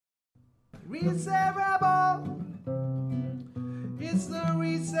Reset Rebel. It's the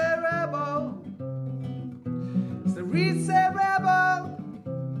Reset Rebel. It's the Reset Rebel.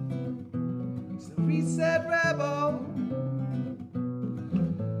 It's the Reset Rebel.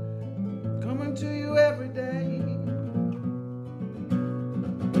 Coming to you every day.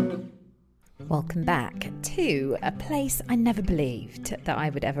 Welcome back to a place I never believed that I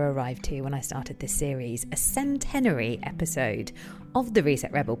would ever arrive to when I started this series, a centenary episode of the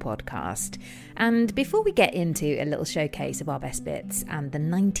Reset Rebel podcast. And before we get into a little showcase of our best bits and the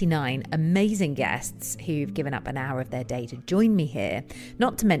 99 amazing guests who've given up an hour of their day to join me here,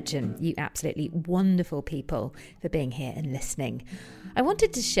 not to mention you absolutely wonderful people for being here and listening, I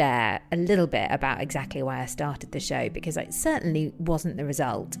wanted to share a little bit about exactly why I started the show, because it certainly wasn't the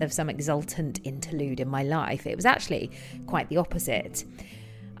result of some exultant interlude in my life. It was actually quite the opposite.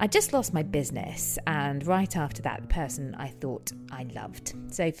 I just lost my business, and right after that, the person I thought I loved.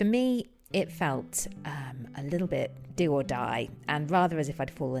 So for me, it felt a little bit do or die, and rather as if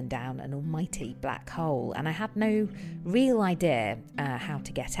I'd fallen down an almighty black hole, and I had no real idea how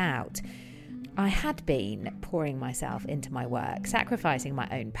to get out. I had been pouring myself into my work, sacrificing my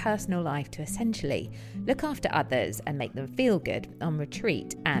own personal life to essentially look after others and make them feel good on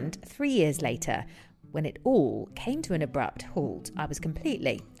retreat. And 3 years later, when it all came to an abrupt halt, I was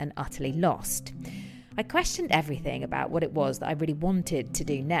completely and utterly lost. I questioned everything about what it was that I really wanted to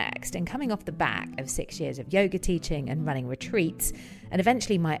do next, and coming off the back of 6 years of yoga teaching and running retreats, and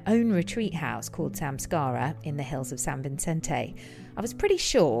eventually my own retreat house called Samskara in the hills of San Vicente, I was pretty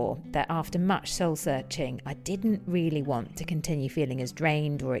sure that after much soul searching, I didn't really want to continue feeling as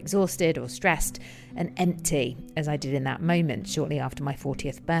drained or exhausted or stressed and empty as I did in that moment shortly after my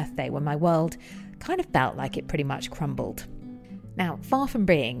 40th birthday, when my world kind of felt like it pretty much crumbled. Now, far from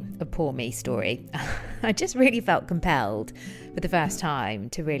being a poor me story, I just really felt compelled for the first time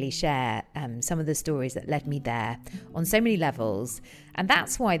to really share some of the stories that led me there on so many levels. And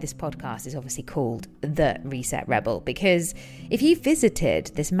that's why this podcast is obviously called The Reset Rebel, because if you visited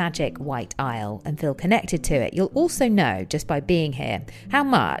this magic white isle and feel connected to it, you'll also know just by being here how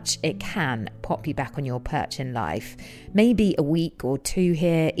much it can pop you back on your perch in life. Maybe a week or two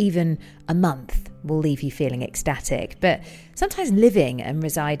here, even a month, will leave you feeling ecstatic. But sometimes living and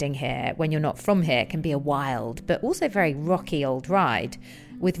residing here when you're not from here can be a wild but also very rocky old ride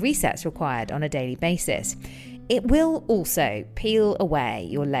with resets required on a daily basis. It will also peel away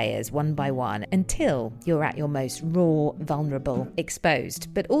your layers one by one until you're at your most raw, vulnerable,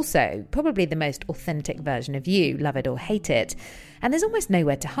 exposed, but also probably the most authentic version of you, love it or hate it. And there's almost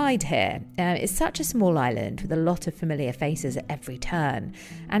nowhere to hide here. It's such a small island with a lot of familiar faces at every turn.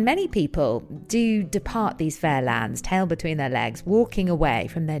 And many people do depart these fair lands, tail between their legs, walking away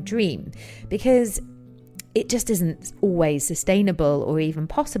from their dream, because it just isn't always sustainable or even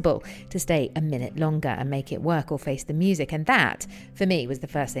possible to stay a minute longer and make it work or face the music. And that, for me, was the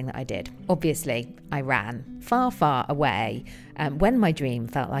first thing that I did. Obviously, I ran far, far away when my dream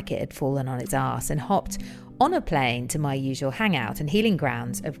felt like it had fallen on its arse, and hopped on a plane to my usual hangout and healing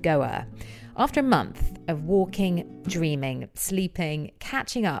grounds of Goa. After a month of walking, dreaming, sleeping,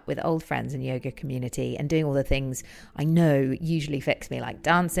 catching up with old friends and yoga community, and doing all the things I know usually fix me, like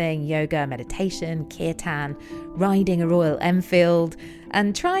dancing, yoga, meditation, kirtan, riding a Royal Enfield,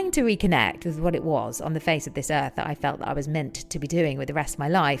 and trying to reconnect with what it was on the face of this earth that I felt that I was meant to be doing with the rest of my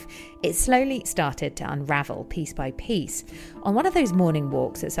life, it slowly started to unravel piece by piece. On one of those morning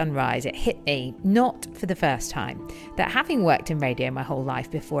walks at sunrise, it hit me, not for the first time, that having worked in radio my whole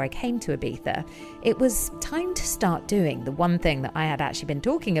life before I came to Ibiza, it was time to start doing the one thing that I had actually been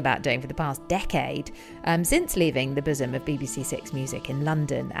talking about doing for the past decade, since leaving the bosom of BBC Six Music in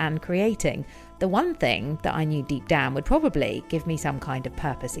London, and creating the one thing that I knew deep down would probably give me some kind of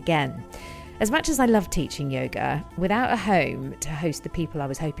purpose again. As much as I love teaching yoga, without a home to host the people I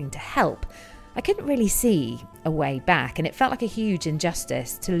was hoping to help, I couldn't really see a way back, and it felt like a huge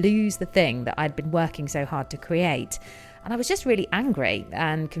injustice to lose the thing that I'd been working so hard to create. And I was just really angry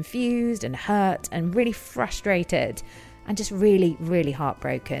and confused and hurt and really frustrated and just really, really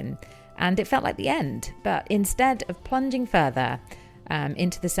heartbroken. And it felt like the end. But instead of plunging further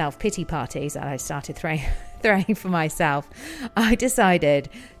into the self-pity parties that I started throwing for myself, I decided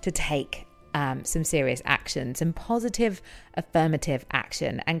to take some serious action, some positive, affirmative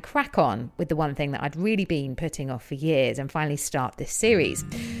action, and crack on with the one thing that I'd really been putting off for years, and finally start this series.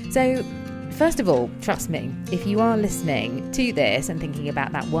 So first of all, trust me, if you are listening to this and thinking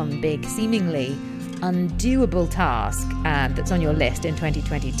about that one big, seemingly undoable task that's on your list in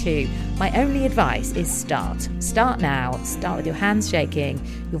 2022, my only advice is start. Start now. Start with your hands shaking,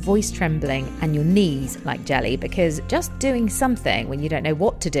 your voice trembling, and your knees like jelly, because just doing something when you don't know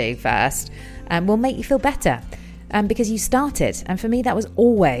what to do first will make you feel better. Because you started. And for me, that was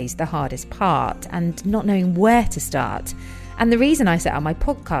always the hardest part, and not knowing where to start. And the reason I set up my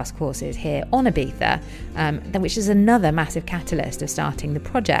podcast courses here on Ibiza, which is another massive catalyst of starting the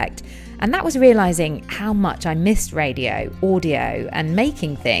project, and that was realising how much I missed radio, audio, and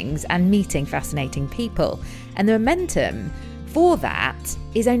making things and meeting fascinating people. And the momentum for that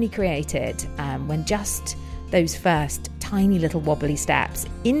is only created when just those first tiny little wobbly steps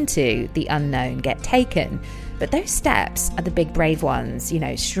into the unknown get taken. But those steps are the big brave ones,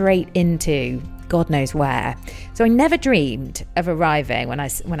 straight into God knows where. So I never dreamed of arriving when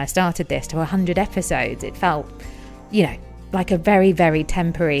I started this to 100 episodes. It felt, like a very, very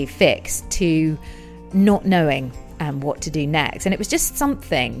temporary fix to not knowing what to do next. And it was just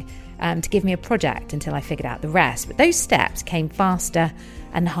something to give me a project until I figured out the rest. But those steps came faster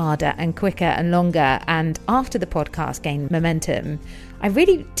and harder and quicker and longer. And after the podcast gained momentum, I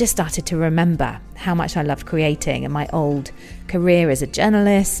really just started to remember how much I loved creating in my old career as a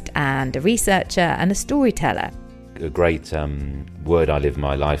journalist and a researcher and a storyteller. A great word I live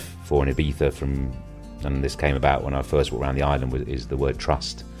my life for in Ibiza, and this came about when I first walked around the island, is the word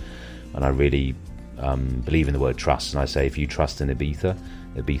trust. And I really believe in the word trust. And I say, if you trust in Ibiza,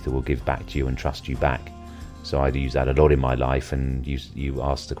 Ibiza will give back to you and trust you back. So I use that a lot in my life. And you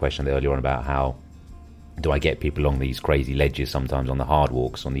asked the question earlier on about how do I get people along these crazy ledges sometimes on the hard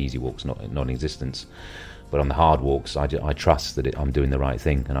walks. On the easy walks, not in existence. But on the hard walks, I trust that I'm doing the right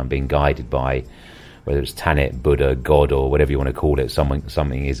thing, and I'm being guided by, whether it's Tanit, Buddha, God, or whatever you want to call it,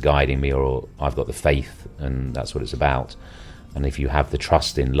 something is guiding me, or I've got the faith, and that's what it's about. And if you have the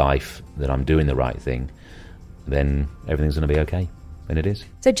trust in life that I'm doing the right thing, then everything's going to be okay. And it is.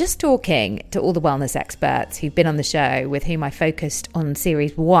 So just talking to all the wellness experts who've been on the show, with whom I focused on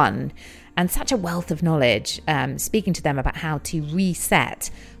series 1, and such a wealth of knowledge, speaking to them about how to reset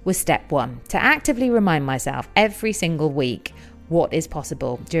was step 1. To actively remind myself every single week what is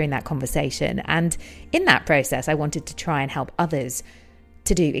possible during that conversation. And in that process, I wanted to try and help others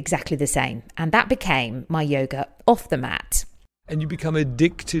to do exactly the same. And that became my yoga off the mat. And you become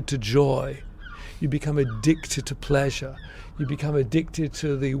addicted to joy. You become addicted to pleasure. You become addicted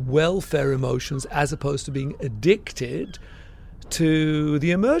to the welfare emotions, as opposed to being addicted to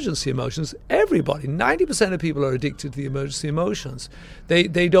the emergency emotions. Everybody, 90% of people are addicted to the emergency emotions. They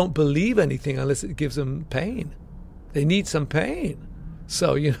don't believe anything unless it gives them pain. They need some pain.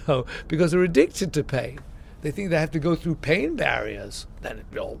 So, because they're addicted to pain. They think they have to go through pain barriers. Then,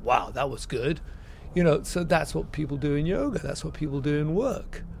 oh, wow, that was good. So that's what people do in yoga. That's what people do in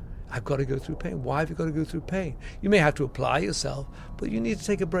work. I've got to go through pain. Why have you got to go through pain? You may have to apply yourself, but you need to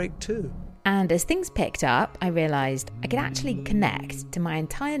take a break too. And as things picked up, I realised I could actually connect to my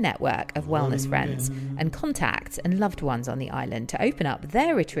entire network of wellness friends and contacts and loved ones on the island to open up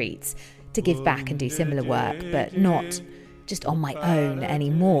their retreats to give back and do similar work, but not just on my own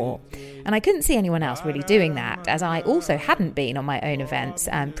anymore. And I couldn't see anyone else really doing that, as I also hadn't been on my own events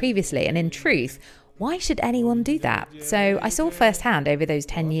previously. And in truth, why should anyone do that? So I saw firsthand over those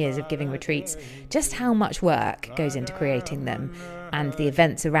 10 years of giving retreats just how much work goes into creating them and the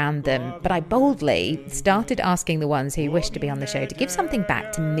events around them. But I boldly started asking the ones who wished to be on the show to give something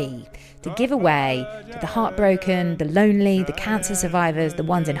back to me, to give away to the heartbroken, the lonely, the cancer survivors, the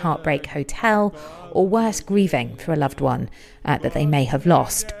ones in Heartbreak Hotel, or worse, grieving for a loved one that they may have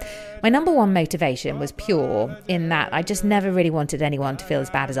lost. My number one motivation was pure, in that I just never really wanted anyone to feel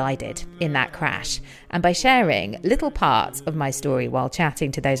as bad as I did in that crash. And by sharing little parts of my story while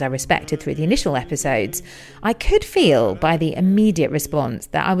chatting to those I respected through the initial episodes, I could feel by the immediate response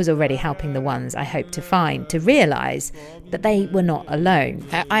that I was already helping the ones I hoped to find to realise that they were not alone.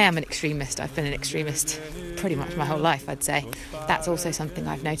 I am an extremist. I've been an extremist pretty much my whole life, I'd say. That's also something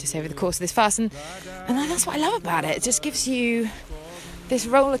I've noticed over the course of this fast, and that's what I love about it. It just gives you this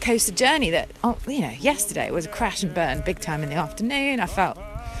roller coaster journey that, yesterday it was a crash and burn big time in the afternoon. I felt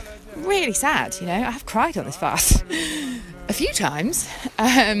really sad, I have cried on this fast a few times.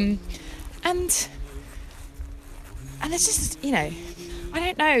 And it's just, I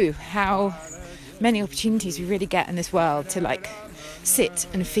don't know how many opportunities we really get in this world to sit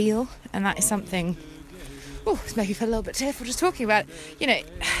and feel. And that is something, it's making me feel a little bit tearful just talking about it.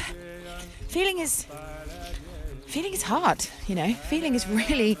 Feeling is hard, feeling is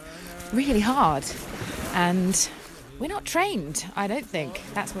really, really hard. And we're not trained, I don't think.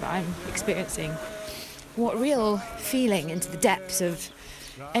 That's what I'm experiencing. What real feeling into the depths of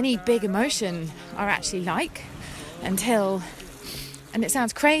any big emotion are actually like until... And it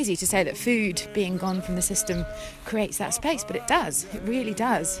sounds crazy to say that food being gone from the system creates that space, but it does. It really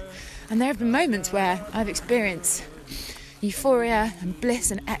does. And there have been moments where I've experienced euphoria and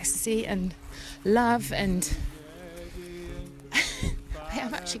bliss and ecstasy and love and...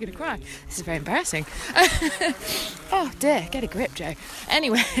 I'm actually going to cry. This is very embarrassing. Oh dear, get a grip, Joe.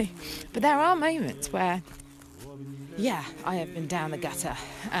 Anyway, but there are moments where, yeah, I have been down the gutter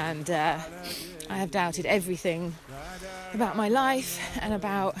and I have doubted everything about my life and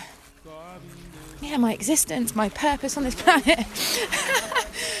about, my existence, my purpose on this planet.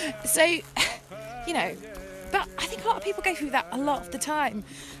 So, but I think a lot of people go through that a lot of the time.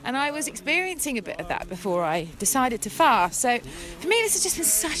 And I was experiencing a bit of that before I decided to fast. So for me, this has just been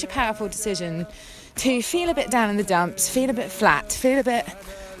such a powerful decision to feel a bit down in the dumps, feel a bit flat, feel a bit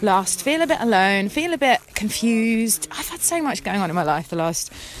lost, feel a bit alone, feel a bit confused. I've had so much going on in my life the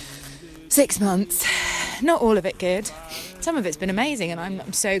last 6 months. Not all of it good. Some of it's been amazing, and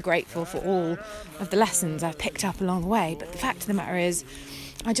I'm so grateful for all of the lessons I've picked up along the way. But the fact of the matter is,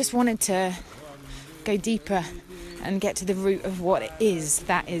 I just wanted to go deeper and get to the root of what it is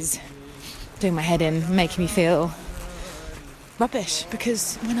that is doing my head in, making me feel rubbish.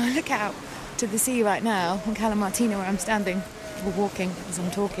 Because when I look out to the sea right now, on Cala Martina, where I'm standing or walking as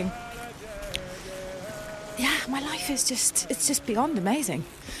I'm talking, my life is just beyond amazing.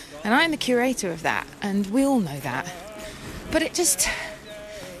 And I'm the curator of that, and we all know that. But it just,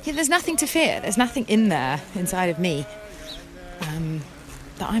 there's nothing to fear. There's nothing in there, inside of me,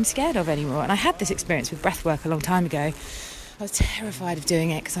 that I'm scared of anymore. And I had this experience with breathwork a long time ago. I was terrified of doing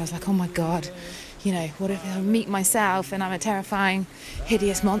it because I was like, oh my God, what if I meet myself and I'm a terrifying,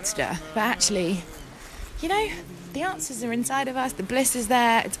 hideous monster? But actually, the answers are inside of us. The bliss is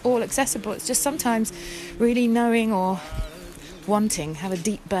there. It's all accessible. It's just sometimes really knowing or wanting, have a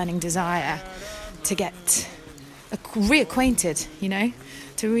deep burning desire to get reacquainted,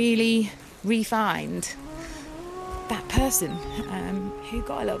 to really re-find that person who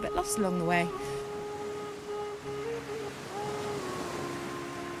got a little bit lost along the way.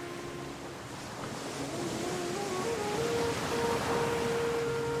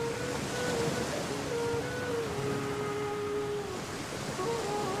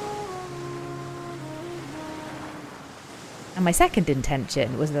 And my second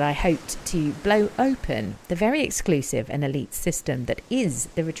intention was that I hoped to blow open the very exclusive and elite system that is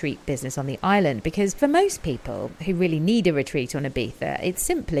the retreat business on the island, because for most people who really need a retreat on Ibiza, it's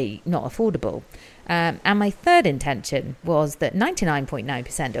simply not affordable. And my third intention was that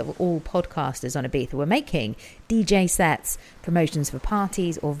 99.9% of all podcasters on Ibiza were making DJ sets, promotions for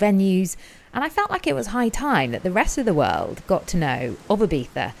parties or venues, and I felt like it was high time that the rest of the world got to know of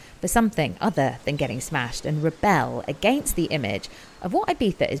Ibiza for something other than getting smashed and rebel against the image of what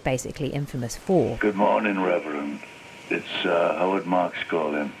Ibiza is basically infamous for. Good morning, Reverend. It's Howard Marks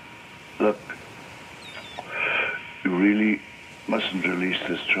calling. Look, you really mustn't release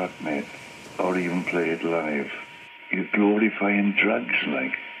this track, mate, or even play it live. You're glorifying drugs,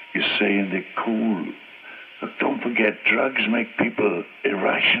 like. You're saying they're cool. But don't forget, drugs make people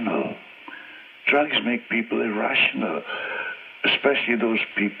irrational. Drugs make people irrational, especially those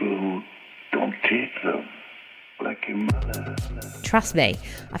people who don't take them, like your mother. Trust me,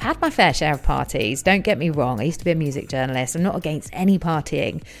 I've had my fair share of parties, don't get me wrong, I used to be a music journalist, I'm not against any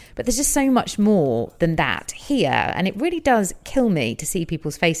partying, but there's just so much more than that here, and it really does kill me to see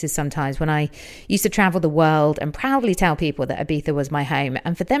people's faces sometimes when I used to travel the world and proudly tell people that Ibiza was my home,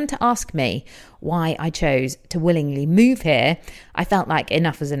 and for them to ask me why I chose to willingly move here, I felt like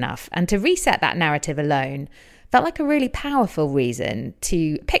enough was enough, and to reset that narrative alone felt like a really powerful reason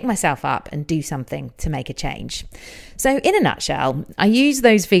to pick myself up and do something to make a change. So in a nutshell, I used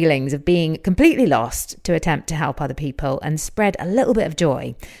those feelings of being completely lost to attempt to help other people and spread a little bit of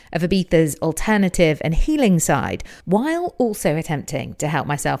joy of Ibiza's alternative and healing side, while also attempting to help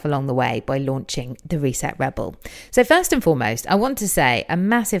myself along the way by launching The Reset Rebel. So first and foremost, I want to say a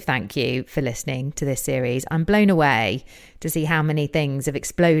massive thank you for listening to this series. I'm blown away to see how many things have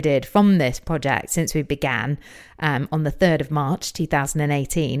exploded from this project since we began on the 3rd of March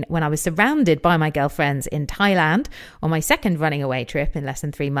 2018, when I was surrounded by my girlfriends in Thailand on my second running away trip in less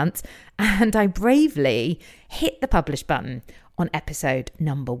than 3 months, and I bravely hit the publish button on episode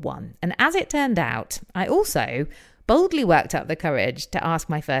number 1. And as it turned out, I also boldly worked up the courage to ask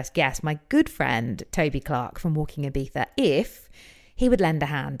my first guest, my good friend Toby Clark from Walking Ibiza, if he would lend a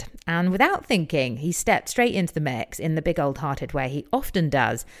hand. And without thinking, he stepped straight into the mix in the big old-hearted way he often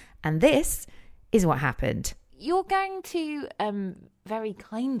does. And this is what happened. You're going to very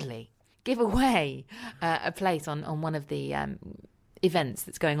kindly give away a place on one of the events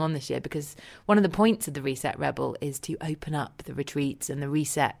that's going on this year, because one of the points of the Reset Rebel is to open up the retreats and the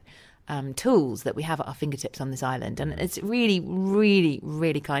reset tools that we have at our fingertips on this island. And it's really, really,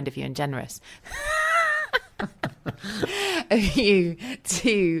 really kind of you and generous of you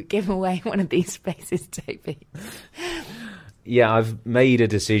to give away one of these spaces, Toby. Yeah, I've made a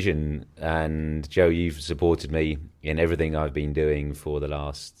decision, and Joe, you've supported me in everything I've been doing for the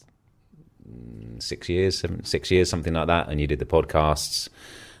last 6 years, something like that. And you did the podcasts,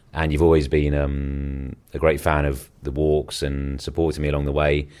 and you've always been a great fan of the walks and supporting me along the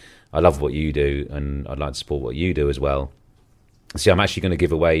way. I love what you do, and I'd like to support what you do as well. See, I'm actually going to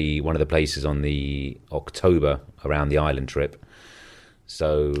give away one of the places on the October around the island trip.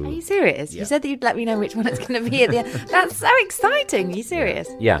 So, are you serious? Yeah. You said that you'd let me know which one it's going to be at the end. That's so exciting. Are you serious?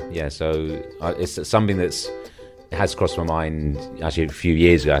 Yeah. So it's something it has crossed my mind actually a few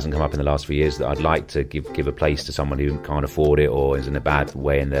years ago. It hasn't come up in the last few years, that I'd like to give a place to someone who can't afford it, or is in a bad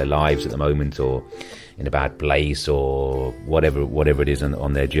way in their lives at the moment, or in a bad place, or whatever it is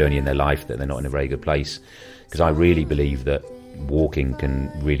on their journey in their life, that they're not in a very good place. Because I really believe that walking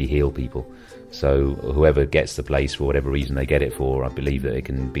can really heal people. So whoever gets the place, for whatever reason they get it for, I believe that it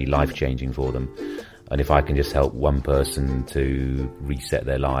can be life-changing for them. And if I can just help one person to reset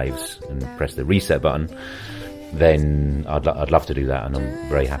their lives and press the reset button, then I'd love to do that. And I'm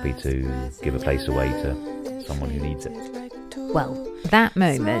very happy to give a place away to someone who needs it. Well, that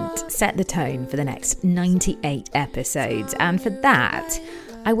moment set the tone for the next 98 episodes. And for that,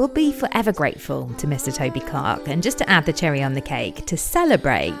 I will be forever grateful to Mr. Toby Clark. And just to add the cherry on the cake, to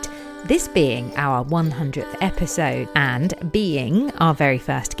celebrate this being our 100th episode and being our very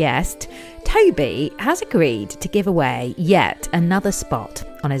first guest, Toby has agreed to give away yet another spot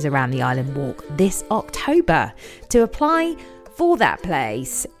on his Around the Island walk this October. To apply for that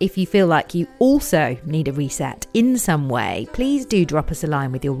place, if you feel like you also need a reset in some way, please do drop us a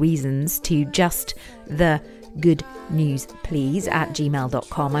line with your reasons to just the good news please at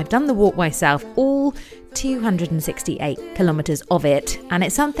gmail.com. I've done the walk myself, all 268 kilometres of it, and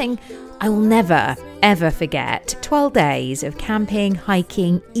it's something I will never ever forget. 12 days of camping,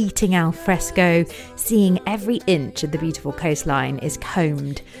 hiking, eating al fresco, seeing every inch of the beautiful coastline is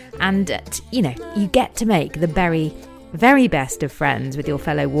combed, and you get to make the very, very best of friends with your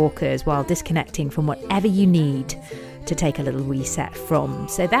fellow walkers while disconnecting from whatever you need to take a little reset from.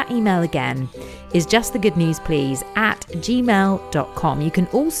 So that email again is justthegoodnewsplease at gmail.com. You can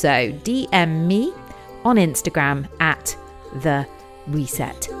also DM me on Instagram at The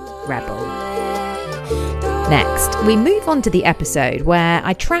Reset Rebel. Next, we move on to the episode where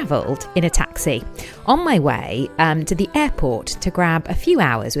I travelled in a taxi on my way to the airport to grab a few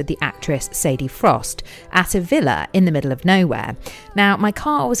hours with the actress Sadie Frost at a villa in the middle of nowhere. Now, my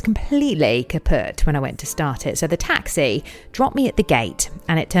car was completely kaput when I went to start it, so the taxi dropped me at the gate,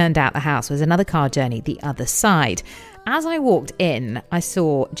 and it turned out the house was another car journey the other side. As I walked in, I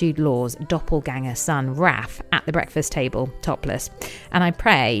saw Jude Law's doppelganger son, Raph, at the breakfast table, topless. And I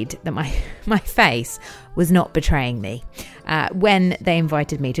prayed that my face was not betraying me when they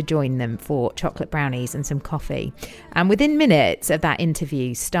invited me to join them for chocolate brownies and some coffee. And within minutes of that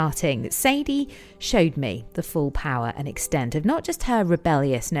interview starting, Sadie showed me the full power and extent of not just her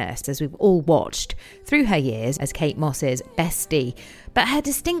rebelliousness, as we've all watched through her years as Kate Moss's bestie, but her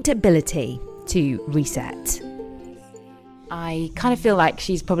distinct ability to reset. I kind of feel like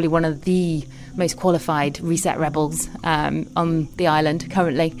she's probably one of the most qualified reset rebels on the island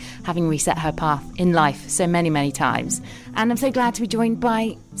currently, having reset her path in life so many, many times. And I'm so glad to be joined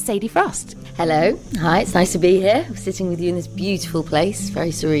by Sadie Frost. Hello. Hi, it's nice to be here. I'm sitting with you in this beautiful place,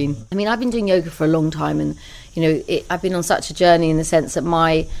 very serene. I mean, I've been doing yoga for a long time, and, I've been on such a journey in the sense that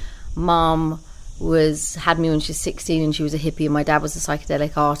my mum had me when she was 16 and she was a hippie, and my dad was a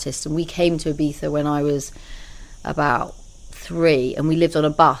psychedelic artist, and we came to Ibiza when I was about 3, and we lived on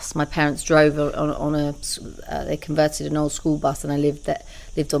a bus. My parents drove they converted an old school bus, and I lived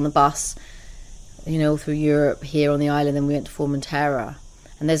on the bus, through Europe, here on the island. Then we went to Formentera,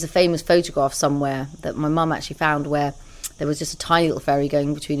 and there's a famous photograph somewhere that my mum actually found where there was just a tiny little ferry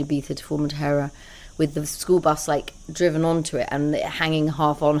going between Ibiza to Formentera with the school bus driven onto it and it hanging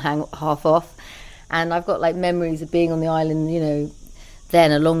half on, half off. And I've got memories of being on the island,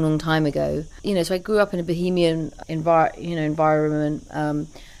 then a long, long time ago. So I grew up in a bohemian environment.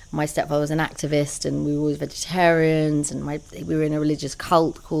 My stepfather was an activist, and we were always vegetarians, and we were in a religious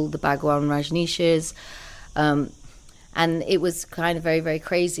cult called the Bhagwan Rajneeshis. And it was kind of very, very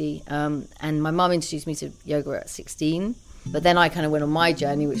crazy. And my mum introduced me to yoga at 16. But then I kind of went on my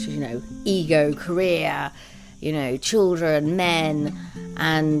journey, which was, ego, career, children, men.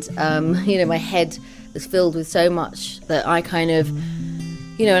 And, my head that's filled with so much that I kind of,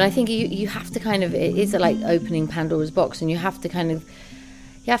 you know, and I think you have to kind of, it is like opening Pandora's box, and you have to kind of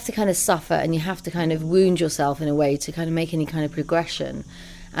suffer, and you have to kind of wound yourself in a way to kind of make any kind of progression.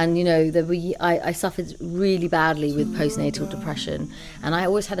 And, you know, I suffered really badly with postnatal depression, and I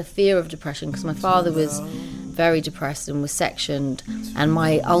always had a fear of depression because my father was very depressed and was sectioned, and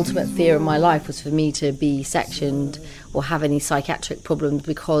my ultimate fear in my life was for me to be sectioned or have any psychiatric problems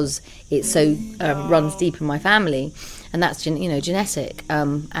because it so runs deep in my family, and that's genetic,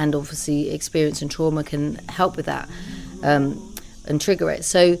 and obviously experience and trauma can help with that and trigger it.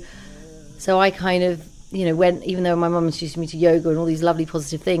 So I kind of, you know, even though my mum introduced me to yoga and all these lovely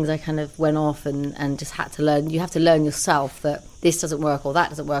positive things, I kind of went off and just had to learn. You have to learn yourself that this doesn't work, or that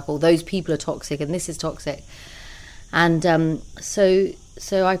doesn't work, or those people are toxic and this is toxic. And so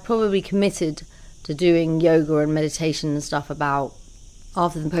I probably committed to doing yoga and meditation and stuff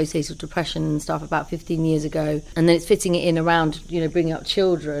after the postnatal depression and stuff about 15 years ago. And then it's fitting it in around, you know, bringing up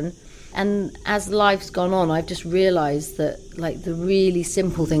children. And as life's gone on, I've just realised that, like, the really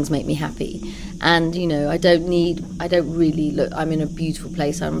simple things make me happy. And, you know, I don't really look, I'm in a beautiful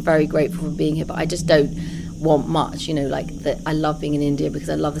place, I'm very grateful for being here, but I just don't want much, you know, like, I love being in India because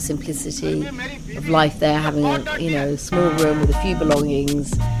I love the simplicity of life there, having a, you know, small room with a few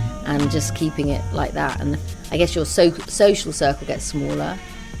belongings and just keeping it like that. And I guess your social circle gets smaller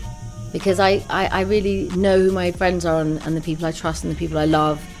because I really know who my friends are and the people I trust and the people I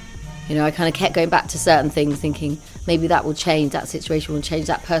love. You know, I kind of kept going back to certain things thinking maybe that will change, that situation will change,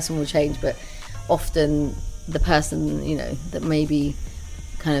 that person will change, but often the person, you know, that maybe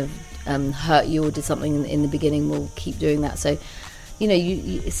kind of hurt you or did something in the beginning will keep doing that. So, you know,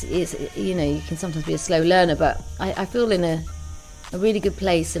 it's you know, you can sometimes be a slow learner, but I feel in a really good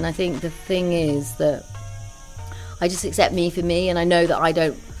place. And I think the thing is that I just accept me for me, and I know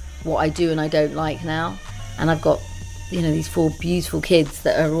that what I do and I don't like now. And I've got, you know, these 4 beautiful kids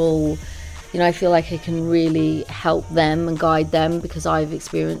that are all, you know, I feel like I can really help them and guide them because I've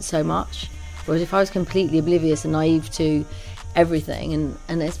experienced so much. Whereas if I was completely oblivious and naive to everything,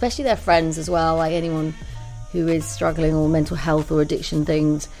 and especially their friends as well, like anyone who is struggling or mental health or addiction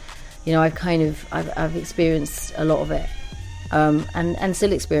things, you know, I've experienced a lot of it, and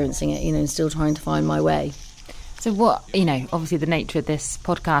still experiencing it, you know, and still trying to find my way. So what, you know, obviously the nature of this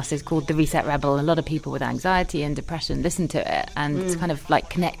podcast is called The Reset Rebel. A lot of people with anxiety and depression listen to it, and it's kind of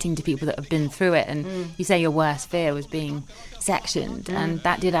like connecting to people that have been through it. And you say your worst fear was being sectioned, and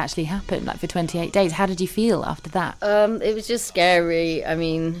that did actually happen, like for 28 days. How did you feel after that? It was just scary. I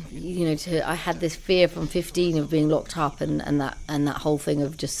mean, you know, I had this fear from 15 of being locked up, and that whole thing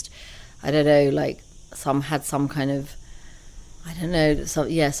of just, I don't know, like some kind of, I don't know,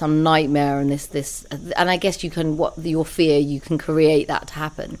 some nightmare, and this, and I guess your fear, you can create that to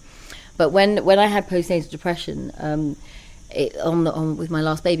happen. But when I had postnatal depression, with my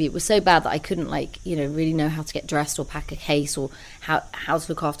last baby, it was so bad that I couldn't, like, you know, really know how to get dressed or pack a case or how to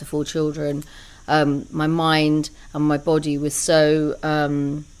look after 4 children. My mind and my body was so,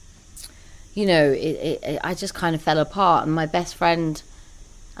 you know, I just kind of fell apart. And my best friend.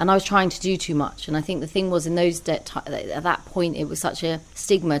 And I was trying to do too much. And I think the thing was, at that point, it was such a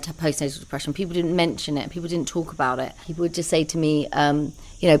stigma to postnatal depression. People didn't mention it. People didn't talk about it. People would just say to me,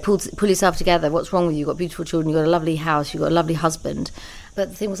 you know, pull yourself together. What's wrong with you? You've got beautiful children. You've got a lovely house. You've got a lovely husband. But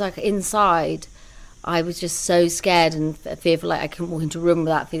the thing was, like, inside, I was just so scared and fearful. Like, I couldn't walk into a room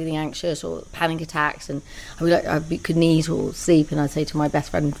without feeling anxious or panic attacks. And I couldn't eat or sleep. And I'd say to my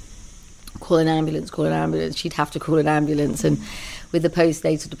best friend, call an ambulance. She'd have to call an ambulance. And with the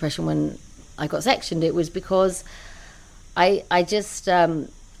postnatal depression, when I got sectioned, it was because I just, I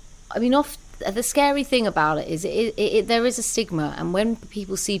mean, the scary thing about it is there is a stigma, and when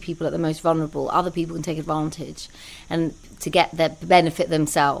people see people at the most vulnerable, other people can take advantage and to get their benefit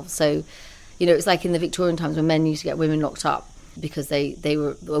themselves. So, you know, it's like in the Victorian times when men used to get women locked up because a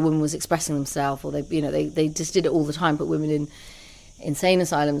woman was expressing themselves, or they just did it all the time, put women in insane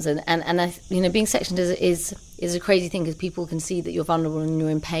asylums, and I, you know, being sectioned is a crazy thing because people can see that you're vulnerable and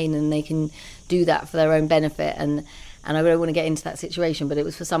you're in pain, and they can do that for their own benefit, and I don't want to get into that situation, but it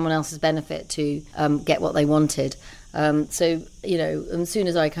was for someone else's benefit to get what they wanted. So, you know, as soon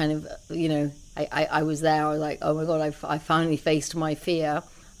as I kind of, you know, I was there, I was like, oh my God, I finally faced my fear.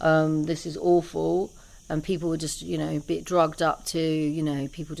 This is awful. And people were just, you know, a bit drugged up to, you know,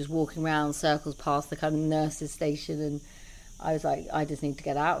 people just walking around circles past the kind of nurses station, and I was like, I just need to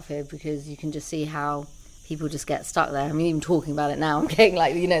get out of here, because you can just see how people just get stuck there. I mean, even talking about it now, I'm getting,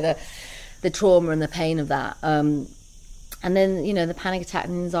 like, you know, the trauma and the pain of that. And then, you know, the panic attack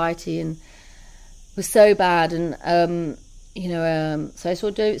and anxiety and was so bad. And So I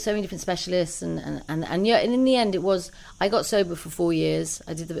saw so many different specialists, and in the end, I got sober for 4 years.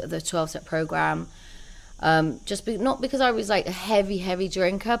 I did the 12-step program, not because I was like a heavy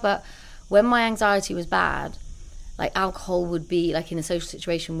drinker, but when my anxiety was bad, like alcohol would be like in a social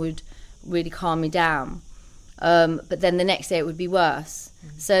situation would really calm me down, but then the next day it would be worse.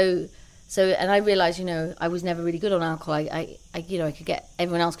 So and I realized, I was never really good on alcohol. I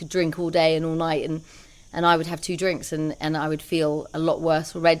everyone else could drink all day and all night, and I would have 2 drinks and I would feel a lot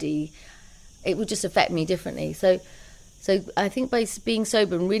worse already. It would just affect me differently. So I think by being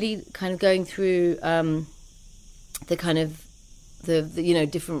sober and really kind of going through the kind of the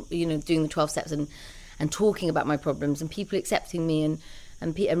different, doing the 12 steps and talking about my problems and people accepting me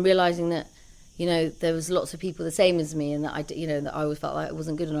and realizing that, there was lots of people the same as me, and that that I always felt like I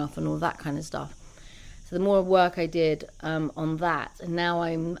wasn't good enough and all that kind of stuff. So the more work I did on that, and now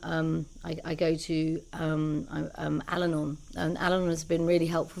I go to Al-Anon, and Al-Anon has been really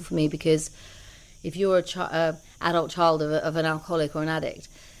helpful for me, because if you're a adult child of an alcoholic or an addict,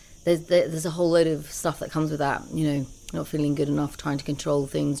 there's a whole load of stuff that comes with that, not feeling good enough, trying to control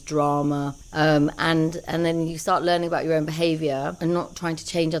things, drama, and then you start learning about your own behaviour and not trying to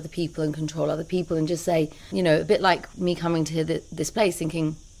change other people and control other people, and just say, a bit like me coming to this place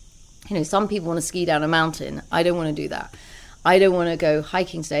thinking, some people want to ski down a mountain. I don't want to do that. I don't want to go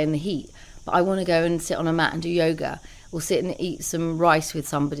hiking today in the heat, but I want to go and sit on a mat and do yoga, or sit and eat some rice with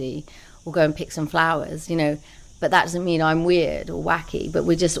somebody, or go and pick some flowers, But that doesn't mean I'm weird or wacky, but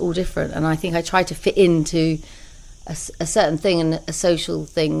we're just all different. And I think I try to fit into a certain thing, and a social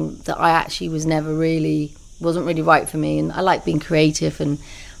thing that I actually wasn't really right for me. And I like being creative and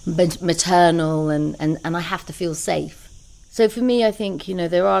maternal, and I have to feel safe. So for me, I think,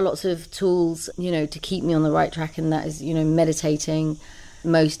 there are lots of tools, to keep me on the right track, and that is, meditating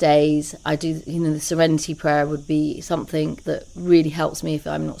most days. I do, the Serenity Prayer would be something that really helps me if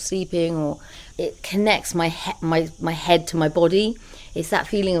I'm not sleeping, or it connects my head to my body. It's that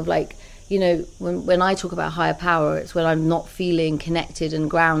feeling of like, when I talk about higher power, it's when I'm not feeling connected and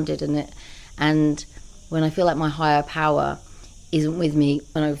grounded in it. And when I feel like my higher power isn't with me,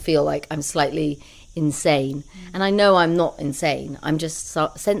 when I feel like I'm slightly insane. And I know I'm not insane. I'm just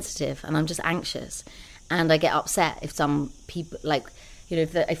sensitive, and I'm just anxious. And I get upset if some people, like,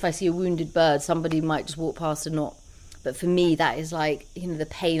 if I see a wounded bird, somebody might just walk past and not. But for me, that is like, the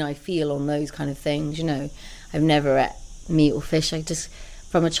pain I feel on those kind of things. I've never ate meat or fish.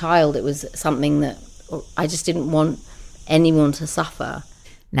 From a child, it was something that I just didn't want anyone to suffer.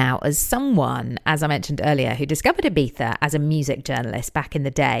 Now, as someone, as I mentioned earlier, who discovered Ibiza as a music journalist back in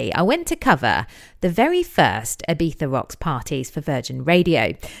the day, I went to cover the very first Ibiza Rocks parties for Virgin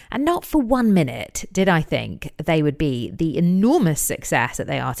Radio. And not for 1 minute did I think they would be the enormous success that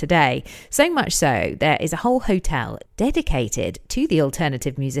they are today. So much so, there is a whole hotel dedicated to the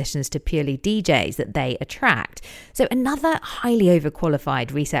alternative musicians, to purely DJs that they attract. So another highly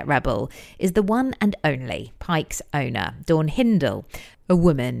overqualified Reset Rebel is the one and only Pike's owner, Dawn Hindle. A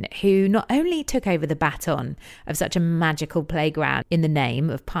woman who not only took over the baton of such a magical playground in the name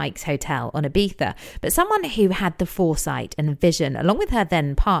of Pike's Hotel on Ibiza, but someone who had the foresight and vision, along with her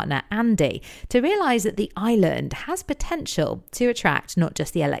then partner Andy, to realise that the island has potential to attract not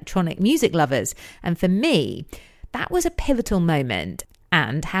just the electronic music lovers. And for me, that was a pivotal moment,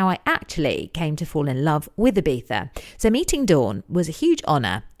 and how I actually came to fall in love with Ibiza. So meeting Dawn was a huge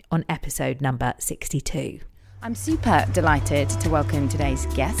honour on episode number 62. I'm super delighted to welcome today's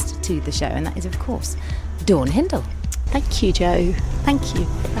guest to the show, and that is, of course, Dawn Hindle. Thank you, Jo. Thank you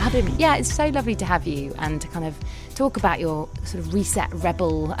for having me. Yeah, it's so lovely to have you and to kind of talk about your sort of Reset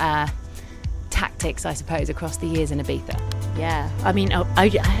Rebel tactics, I suppose, across the years in Ibiza. Yeah, I mean, I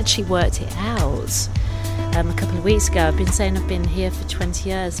actually worked it out a couple of weeks ago. I've been saying I've been here for 20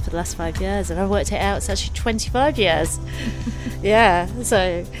 years, for the last 5 years, and I worked it out, it's actually 25 years. Yeah,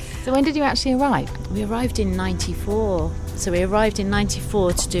 so when did you actually arrive? We arrived in 94. So we arrived in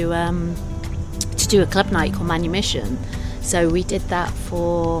 94 to do a club night called Manumission. So we did that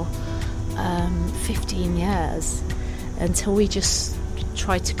for 15 years until we just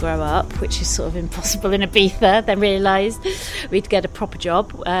tried to grow up, which is sort of impossible in Ibiza. Then realised we'd get a proper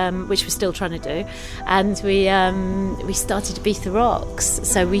job, which we're still trying to do, and we started Ibiza Rocks.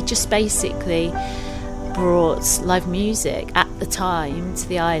 So we just basically brought live music at the time to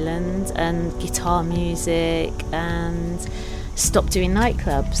the island, and guitar music, and stopped doing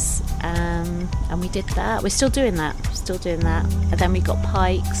nightclubs, and we did that. We're still doing that, and then we got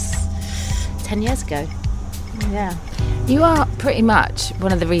Pikes 10 years ago. Yeah. You are pretty much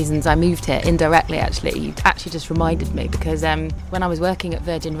one of the reasons I moved here, indirectly actually. You actually just reminded me, because when I was working at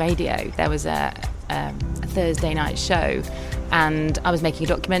Virgin Radio, there was a Thursday night show, and I was making a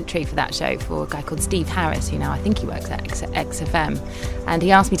documentary for that show for a guy called Steve Harris, who now I think he works at XFM, and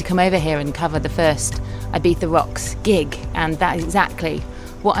he asked me to come over here and cover the first Ibiza Rocks gig, and that is exactly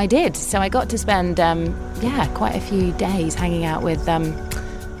what I did. So I got to spend quite a few days hanging out with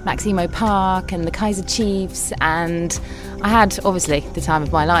Maximo Park and the Kaiser Chiefs, and I had obviously the time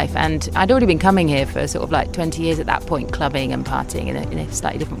of my life, and I'd already been coming here for sort of like 20 years at that point, clubbing and partying in a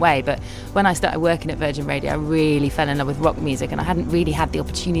slightly different way. But when I started working at Virgin Radio, I really fell in love with rock music, and I hadn't really had the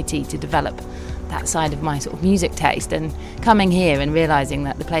opportunity to develop that side of my sort of music taste. And coming here and realising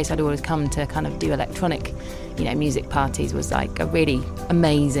that the place I'd always come to kind of do electronic, music parties was like a really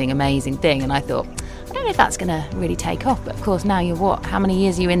amazing thing, and I thought, I don't know if that's going to really take off. But of course, now you're how many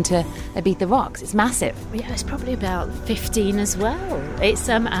years are you into Ibiza Rocks? It's massive. Yeah, it's probably about 15 as well. It's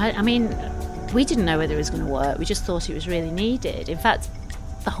I mean, we didn't know whether it was going to work. We just thought it was really needed. In fact,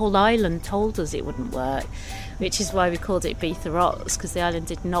 the whole island told us it wouldn't work, which is why we called it Ibiza Rocks, because the island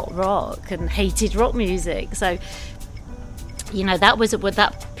did not rock and hated rock music. So, that was with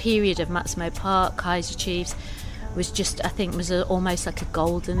that period of Maximo Park, Kaiser Chiefs, was just, I think, was almost like a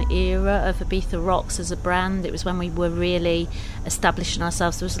golden era of Ibiza Rocks as a brand. It was when we were really establishing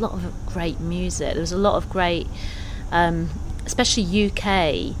ourselves. There was a lot of great music. There was a lot of great, especially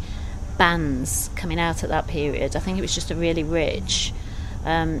UK bands coming out at that period. I think it was just a really rich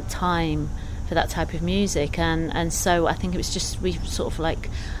time for that type of music, and so I think it was just, we sort of like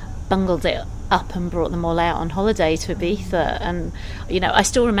bungled it up and brought them all out on holiday to Ibiza. And I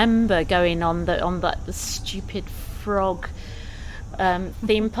still remember going on that stupid frog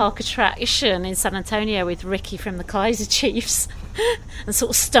theme park attraction in San Antonio with Ricky from the Kaiser Chiefs and sort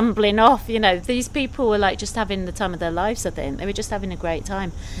of stumbling off. These people were like just having the time of their lives. I think they were just having a great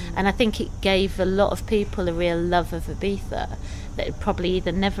time, and I think it gave a lot of people a real love of Ibiza that had probably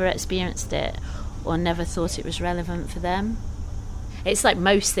either never experienced it or never thought it was relevant for them. It's like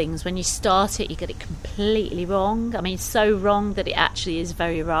most things, when you start it, you get it completely wrong. I mean, so wrong that it actually is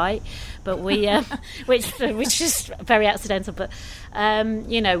very right. But we, which is very accidental. But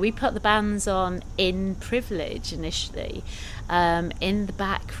we put the bands on in Privilege initially, in the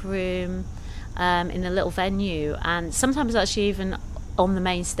back room, in a little venue, and sometimes actually even on the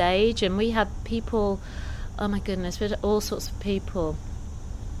main stage. And we had people, oh my goodness, we had all sorts of people.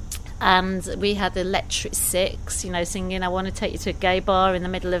 And we had Electric Six, singing "I Want to Take You to a Gay Bar" in the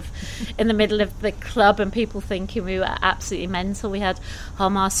middle of the club, and people thinking we were absolutely mental. We had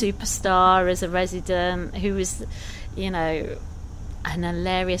Homar Superstar as a resident, who was, an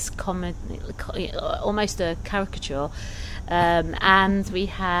hilarious comedy, almost a caricature. And we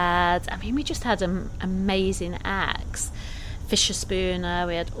just had amazing acts. Fisher Spooner,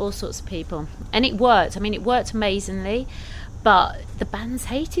 we had all sorts of people, and it worked. It worked amazingly. But the bands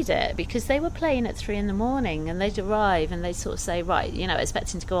hated it because they were playing at 3 a.m, and they'd arrive and they'd sort of say, right,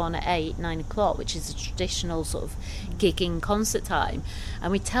 expecting to go on at 8, 9 o'clock, which is a traditional sort of gigging concert time.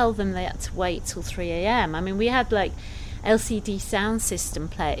 And we'd tell them they had to wait till 3 a.m. We had like LCD sound system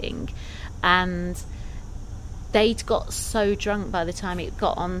playing, and they'd got so drunk by the time it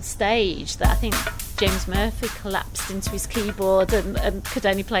got on stage that I think James Murphy collapsed into his keyboard and could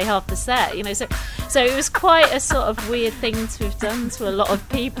only play half the set, So it was quite a sort of weird thing to have done to a lot of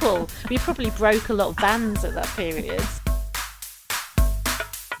people. We probably broke a lot of bands at that period.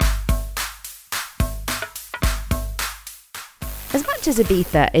 As much as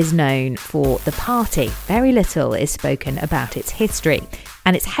Ibiza is known for the party, very little is spoken about its history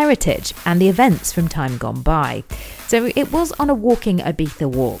and its heritage and the events from time gone by. So it was on a Walking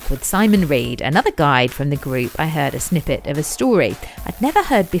Ibiza walk with Simon Reed, another guide from the group, I heard a snippet of a story I'd never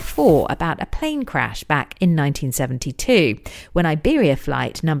heard before about a plane crash back in 1972 when Iberia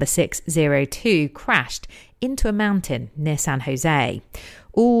flight number 602 crashed into a mountain near San Jose.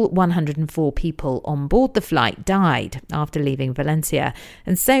 All 104 people on board the flight died after leaving Valencia,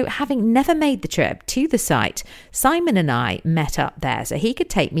 and so having never made the trip to the site, Simon and I met up there so he could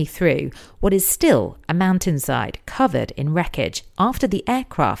take me through what is still a mountainside covered in wreckage after the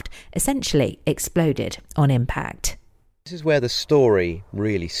aircraft essentially exploded on impact. This is where the story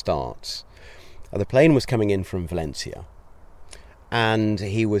really starts. The plane was coming in from Valencia, and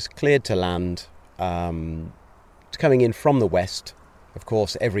he was cleared to land, coming in from the west. Of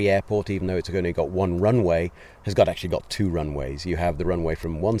course, every airport, even though it's only got one runway, has actually got 2 runways. You have the runway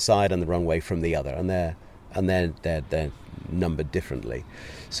from one side and the runway from the other, and they're numbered differently.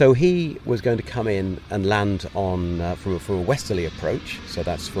 So he was going to come in and land on from a westerly approach. So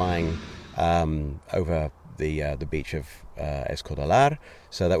that's flying over the beach of Escodalar.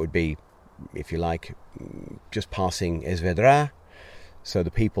 So that would be, if you like, just passing Esvedra. So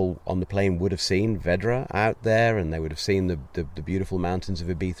the people on the plane would have seen Vedra out there, and they would have seen the beautiful mountains of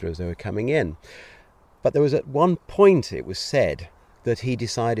Ibiza as they were coming in. But there was at one point, it was said, that he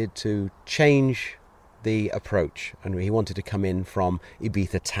decided to change the approach, and he wanted to come in from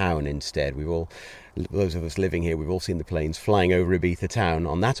Ibiza town instead. Those of us living here, we've all seen the planes flying over Ibiza town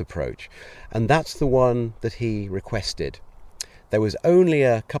on that approach, and that's the one that he requested. There was only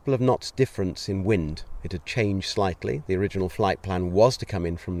a couple of knots difference in wind. It had changed slightly. The original flight plan was to come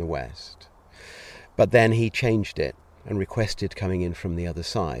in from the west, but then he changed it and requested coming in from the other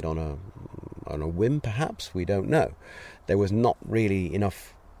side on a whim, perhaps. We don't know. There was not really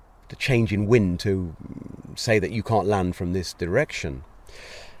enough the change in wind to say that you can't land from this direction.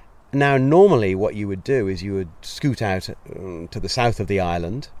 Now, normally what you would do is you would scoot out to the south of the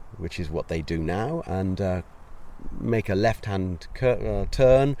island, which is what they do now, and make a left-hand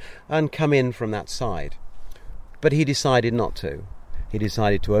turn and come in from that side. But he decided not to. He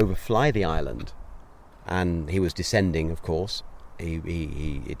decided to overfly the island, and he was descending, of course.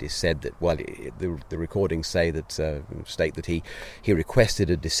 It is said that, well, the recordings state that he requested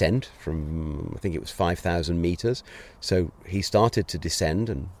a descent from, I think it was 5,000 meters. So he started to descend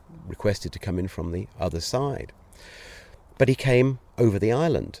and requested to come in from the other side. But he came over the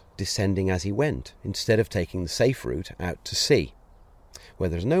island, descending as he went, instead of taking the safe route out to sea, where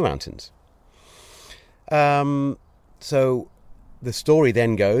there's no mountains. So the story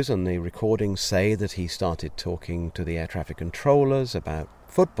then goes, and the recordings say, that he started talking to the air traffic controllers about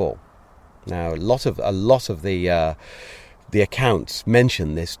football. Now, a lot of the accounts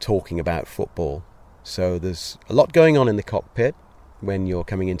mention this, talking about football. So there's a lot going on in the cockpit. When you're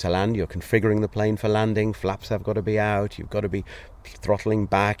coming into land, you're configuring the plane for landing. Flaps have got to be out. You've got to be throttling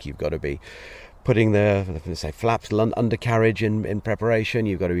back. You've got to be putting the flaps undercarriage in preparation.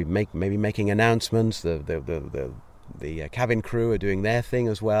 You've got to be maybe making announcements. The cabin crew are doing their thing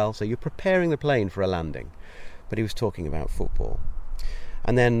as well. So you're preparing the plane for a landing. But he was talking about football.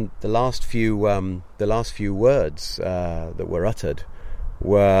 And then the last few words that were uttered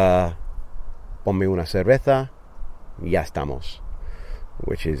were "Ponme una cerveza, ya estamos,"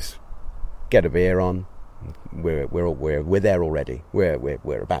 which is "get a beer on, we're there already,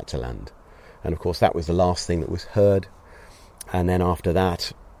 we're about to land." And of course that was the last thing that was heard. And then after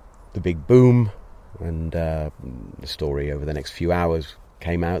that, the big boom, and the story over the next few hours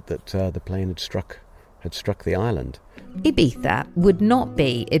came out that the plane had struck the island. Ibiza would not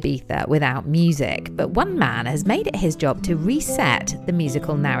be Ibiza without music, but one man has made it his job to reset the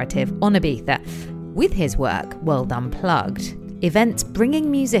musical narrative on Ibiza with his work World Unplugged. Events bringing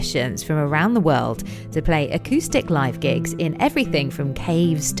musicians from around the world to play acoustic live gigs in everything from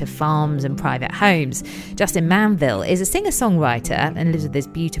caves to farms and private homes. Justin Manville is a singer-songwriter and lives with his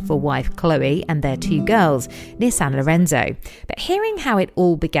beautiful wife Chloe and their 2 girls near San Lorenzo. But hearing how it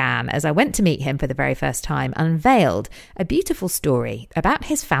all began as I went to meet him for the very first time unveiled a beautiful story about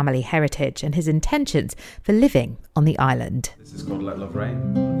his family heritage and his intentions for living on the island. This is called Let Love Rain.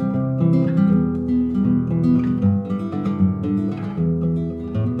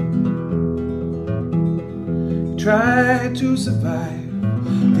 Try to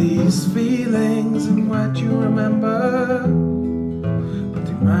survive these feelings and what you remember, but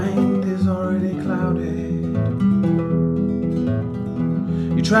the mind is already clouded.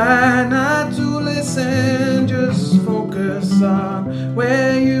 You try not to listen, just focus on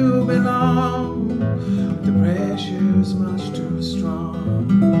where you belong, but the pressure's much too strong.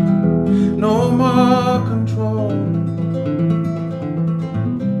 No more control.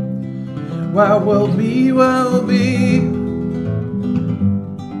 What will be, will be.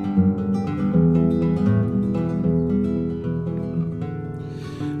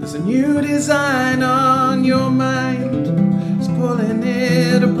 There's a new design on your mind. It's pulling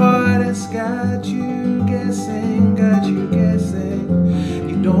it apart. It's got you guessing,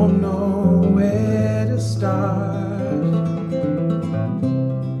 You don't know where to start.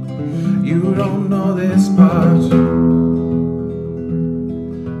 You don't know this part.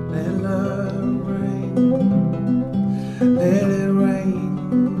 Let it rain,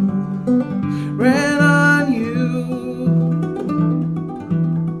 rain on you.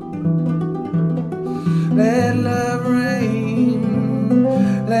 Let love rain,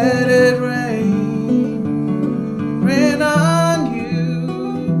 let it rain, rain on you.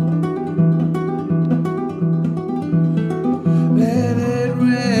 Let it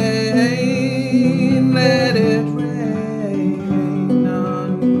rain, let it rain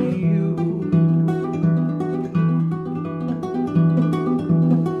on you.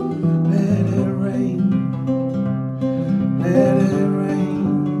 Let it rain.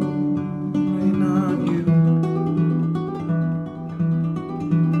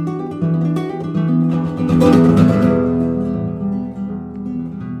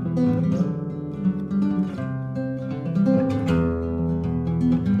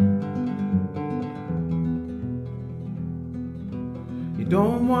 You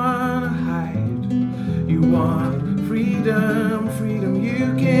don't want to hide. You want freedom, freedom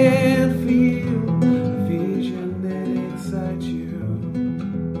you can feel. A vision that excites you.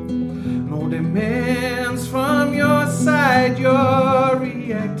 No demands from your side. You're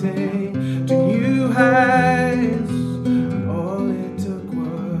reacting to new highs. All it took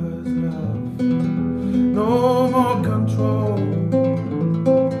was love. No more control.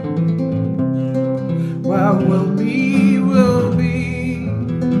 Well, we'll be, we'll be.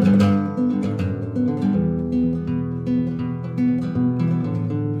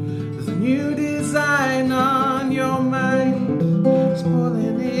 There's a new design on your mind. It's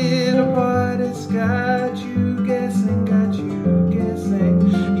pulling it apart. It's got you guessing, got you guessing.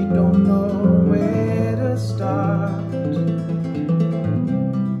 You don't know where to start.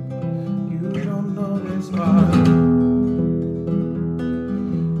 You don't know this part.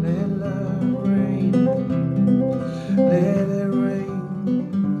 Let love rain. Let it rain.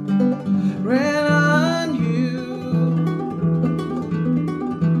 Rain on you.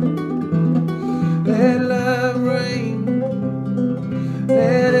 Let love rain.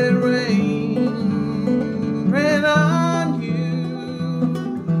 Let it rain. Rain on you.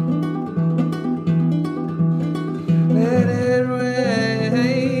 Let it rain.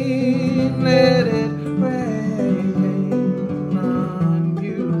 Let it rain on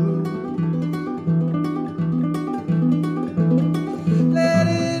you. Let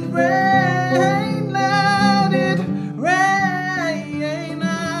it rain. Let it rain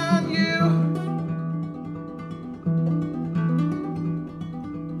on you.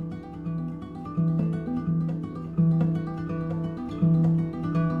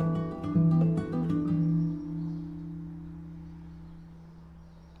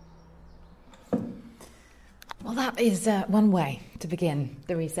 Well, that is one way to begin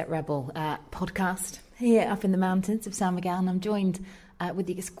the Reset Rebel podcast here up in the mountains of San Miguel. And I'm joined with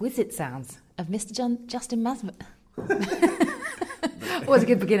the exquisite sounds of Mr. Justin Manville. Was a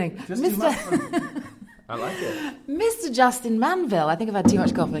good beginning. I like it. Mr. Justin Manville. I think I've had too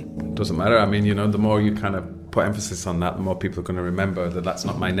much coffee. Doesn't matter. I mean, the more you kind of put emphasis on that, the more people are going to remember that that's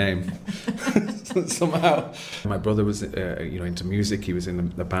not my name. Somehow. My brother was, into music. He was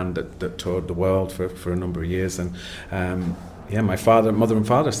in the band that toured the world for a number of years. And, my mother and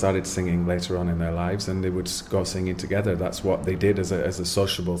father started singing later on in their lives, and they would go singing together. That's what they did as a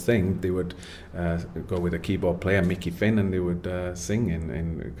sociable thing. They would go with a keyboard player, Mickey Finn, and they would sing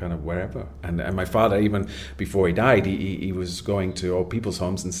in kind of wherever. And my father, even before he died, he was going to old people's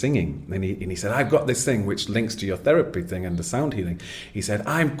homes and singing. And he said, I've got this thing which links to your therapy thing and the sound healing. He said,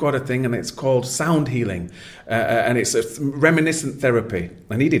 I've got a thing and it's called sound healing. And it's a reminiscent therapy.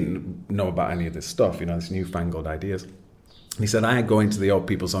 And he didn't know about any of this stuff, these newfangled ideas. And he said, I go into the old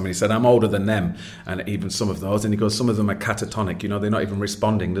people's home. And he said, I'm older than them. And even some of those. And he goes, some of them are catatonic. They're not even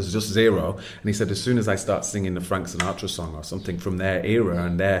responding. There's just zero. And he said, as soon as I start singing the Frank Sinatra song or something from their era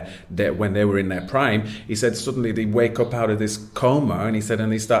and when they were in their prime, he said, suddenly they wake up out of this coma. And he said, and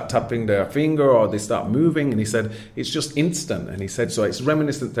they start tapping their finger or they start moving. And he said, it's just instant. And he said, so it's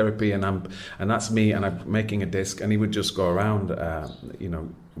reminiscent therapy. And that's me. And I'm making a disc. And he would just go around,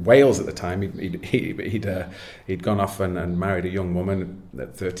 Wales at the time. He'd gone off and married a young woman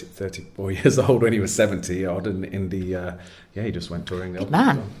at 34 years old when he was 70 odd, and he just went touring. Good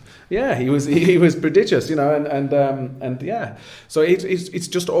man. Yeah, he was prodigious, and yeah. So it's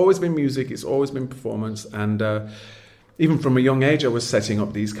just always been music. It's always been performance, and even from a young age, I was setting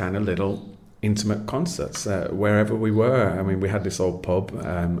up these kind of little intimate concerts wherever we were. I mean, we had this old pub,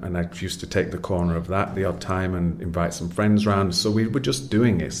 and I used to take the corner of that the odd time and invite some friends round. So we were just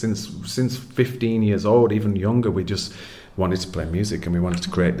doing it since 15 years old, even younger. We just wanted to play music, and we wanted to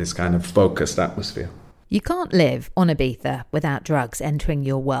create this kind of focused atmosphere. You can't live on Ibiza without drugs entering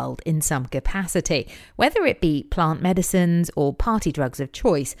your world in some capacity, whether it be plant medicines or party drugs of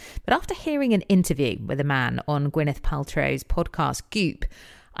choice. But after hearing an interview with a man on Gwyneth Paltrow's podcast Goop,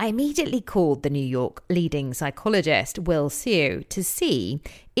 I immediately called the New York leading psychologist, Will Sew, to see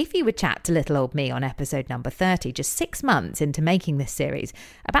if he would chat to little old me on episode number 30, just 6 months into making this series,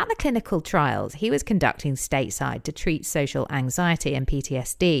 about the clinical trials he was conducting stateside to treat social anxiety and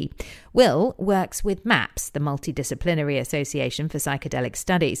PTSD. Will works with MAPS, the Multidisciplinary Association for Psychedelic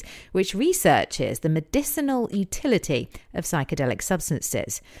Studies, which researches the medicinal utility of psychedelic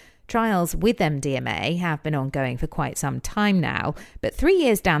substances. Trials with MDMA have been ongoing for quite some time now, but 3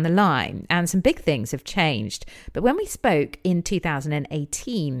 years down the line, and some big things have changed. But when we spoke in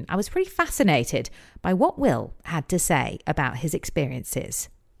 2018, I was pretty fascinated by what Will had to say about his experiences.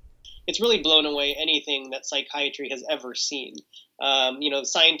 It's really blown away anything that psychiatry has ever seen.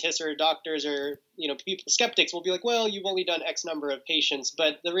 Scientists or doctors or, people, skeptics will be like, well, you've only done X number of patients.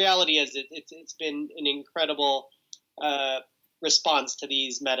 But the reality is it's been an incredible response to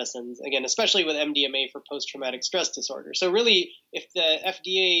these medicines, again, especially with MDMA for post-traumatic stress disorder. So really, if the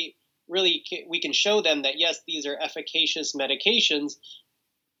FDA we can show them that, yes, these are efficacious medications,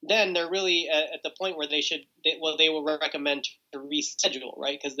 then they're really at the point where they will recommend to reschedule,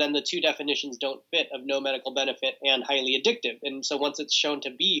 right? Because then the two definitions don't fit of no medical benefit and highly addictive. And so once it's shown to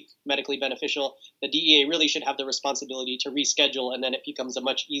be medically beneficial, the DEA really should have the responsibility to reschedule, and then it becomes a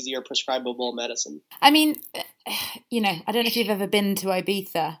much easier prescribable medicine. I mean, I don't know if you've ever been to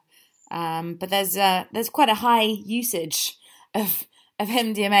Ibiza, but there's quite a high usage of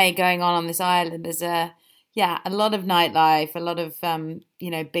MDMA going on this island. There's a lot of nightlife, a lot of,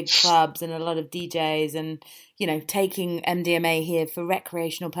 big clubs and a lot of DJs, and, taking MDMA here for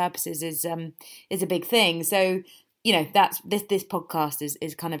recreational purposes is a big thing. So, that's this podcast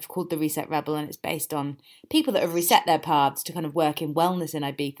is kind of called The Reset Rebel, and it's based on people that have reset their paths to kind of work in wellness in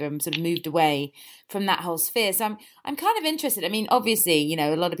Ibiza and sort of moved away from that whole sphere. So I'm kind of interested. I mean, obviously,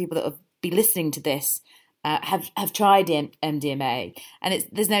 a lot of people that will be listening to this have tried MDMA, and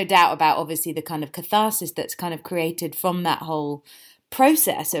there's no doubt about obviously the kind of catharsis that's kind of created from that whole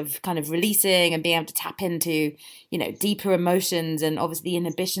process of kind of releasing and being able to tap into, deeper emotions, and obviously the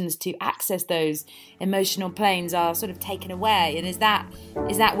inhibitions to access those emotional planes are sort of taken away. And is that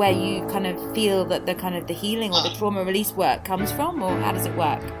where you kind of feel that the kind of the healing or the trauma release work comes from, or how does it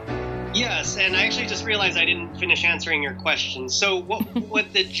work? Yes, and I actually just realized I didn't finish answering your question. So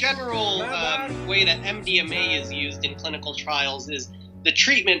what the general way that MDMA is used in clinical trials is the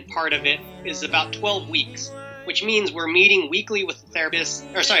treatment part of it is about 12 weeks, which means we're meeting weekly with the therapist,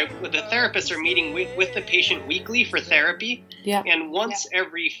 the therapists are meeting with the patient weekly for therapy. Yeah. And once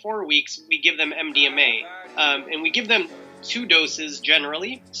every 4 weeks, we give them MDMA. And we give them 2 doses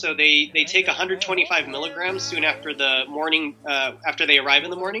generally. So they take 125 milligrams soon after the morning, after they arrive in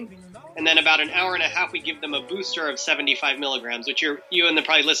the morning. And then about an hour and a half, we give them a booster of 75 milligrams, which you and the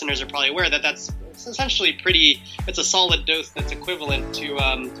probably listeners are probably aware that that's essentially it's a solid dose that's equivalent to,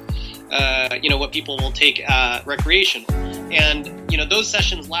 what people will take recreation. And, those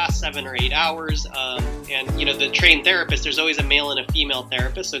sessions last 7 or 8 hours. And, the trained therapist, there's always a male and a female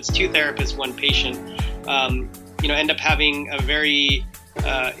therapist. So it's 2 therapists, 1 patient, end up having a very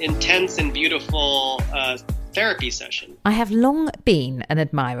intense and beautiful therapy session. I have long been an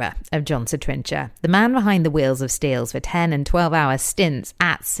admirer of John Citrincha, the man behind the wheels of steels for 10 and 12-hour stints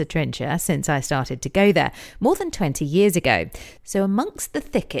at Citrincha since I started to go there more than 20 years ago. So amongst the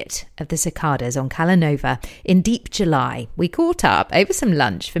thicket of the cicadas on Calanova in deep July, we caught up over some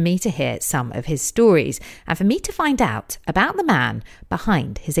lunch for me to hear some of his stories and for me to find out about the man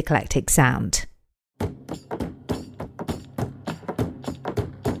behind his eclectic sound.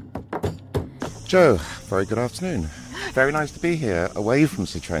 Joe, very good afternoon. Very nice to be here, away from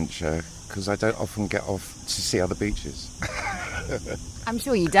Citrincha, because I don't often get off to see other beaches. I'm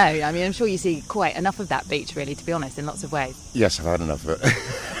sure you don't. I mean, I'm sure you see quite enough of that beach, really, to be honest, in lots of ways. Yes, I've had enough of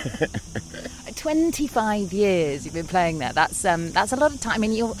it. 25 years you've been playing there. That's a lot of time. I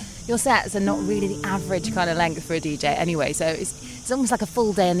mean, your sets are not really the average kind of length for a DJ anyway, so it's almost like a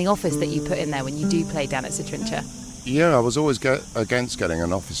full day in the office that you put in there when you do play down at Citrincha. Yeah, I was always against getting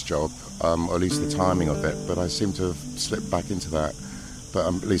an office job, or at least the timing of it, but I seem to have slipped back into that. But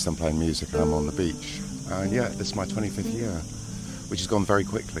at least I'm playing music and I'm on the beach. And yeah, this is my 25th year, which has gone very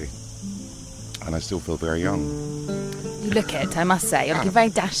quickly. And I still feel very young. You look it, I must say. You're looking very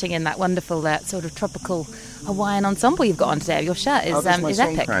dashing in that wonderful sort of tropical Hawaiian ensemble you've got on today. Your shirt is this is my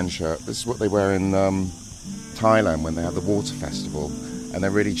epic. Songkran shirt. This is what they wear in Thailand when they have the water festival. And they're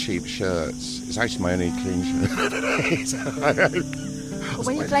really cheap shirts. It's actually my only clean shirt. But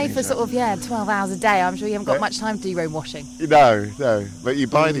when you play for sort of 12 hours a day, I'm sure you haven't got much time to do your own washing. No. But you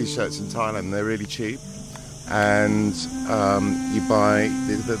buy these shirts in Thailand, and they're really cheap. And you buy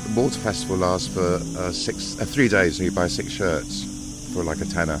the water festival lasts for 3 days, and you buy 6 shirts for like a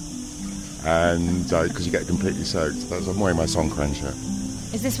tenner, and because you get completely soaked. I'm wearing my Songkran shirt.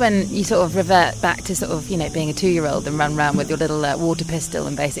 Is this when you sort of revert back to sort of, being a 2-year-old and run around with your little water pistol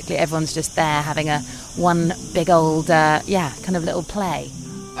and basically everyone's just there having one big old, kind of little play?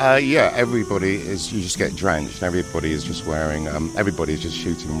 Everybody you just get drenched. Everybody is just wearing, everybody's just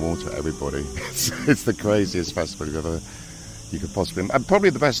shooting water at everybody. It's the craziest festival you could possibly, and probably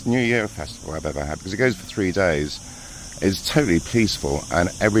the best New Year festival I've ever had, because it goes for 3 days. It's totally peaceful, and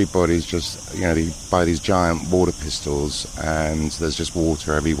everybody's just, they buy these giant water pistols, and there's just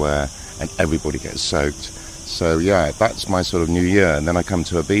water everywhere, and everybody gets soaked. So, that's my sort of New Year, and then I come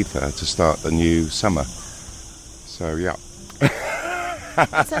to Ibiza to start the new summer. So, yeah.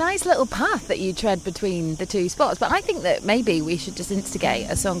 It's a nice little path that you tread between the two spots. But I think that maybe we should just instigate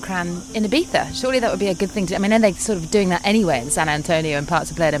a Songkran in Ibiza. Surely that would be a good thing to do. I mean, and they're sort of doing that anyway in San Antonio and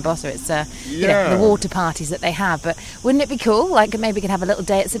parts of Playa d'Embossa. It's you know, the water parties that they have. But wouldn't it be cool? Like maybe we could have a little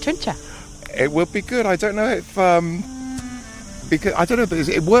day at Citrincha. It would be good. I don't know if... because I don't know if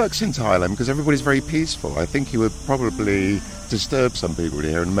it works in Thailand because everybody's very peaceful. I think you would probably disturb some people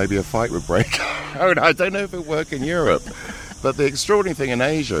here and maybe a fight would break out. I don't know if it would work in Europe. But the extraordinary thing in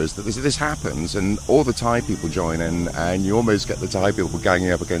Asia is that this happens and all the Thai people join in and you almost get the Thai people ganging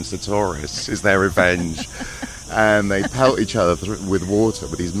up against the tourists. It's their revenge. And they pelt each other with water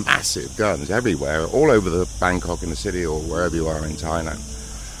with these massive guns everywhere, all over the Bangkok in the city or wherever you are in Thailand.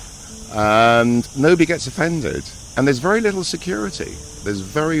 And nobody gets offended. And there's very little security. There's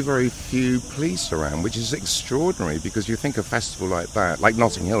very, very few police around, which is extraordinary because you think a festival like that, like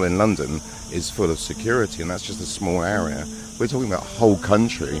Notting Hill in London, is full of security and that's just a small area. We're talking about a whole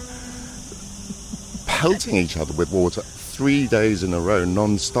country pelting each other with water 3 days in a row,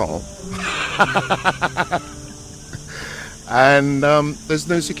 non-stop. And there's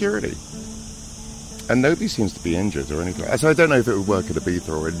no security. And nobody seems to be injured or anything. So I don't know if it would work at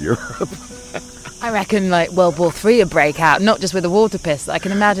Ibiza or in Europe. I reckon like World War III would break out, not just with a water pistol. I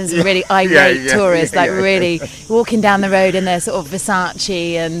can imagine some really irate tourists, really walking down the road in their sort of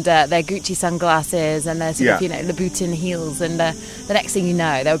Versace and their Gucci sunglasses and their sort of, you know, Louboutin heels. And the next thing you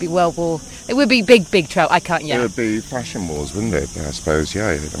know, there would be World War... It would be big trouble. I can't, It would be fashion wars, wouldn't it? I suppose, yeah.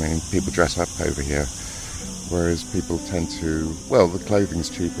 I mean, people dress up over here. Whereas people tend to... Well, the clothing's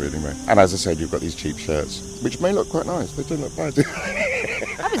cheaper anyway. And as I said, you've got these cheap shirts, which may look quite nice. They don't look bad.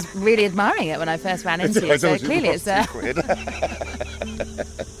 I was really admiring it when I first ran into it, so clearly it's...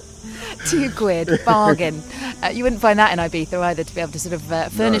 £2, bargain. You wouldn't find that in Ibiza either, to be able to sort of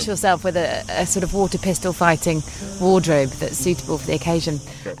furnish yourself with a sort of water pistol fighting wardrobe that's suitable for the occasion.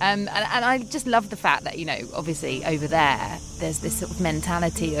 And I just love the fact that, you know, obviously over there's this sort of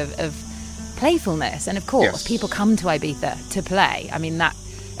mentality of playfulness, and of course people come to Ibiza to play. I mean, that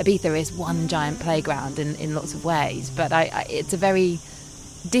Ibiza is one giant playground in lots of ways, but it's a very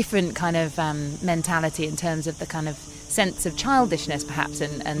different kind of mentality in terms of the kind of sense of childishness perhaps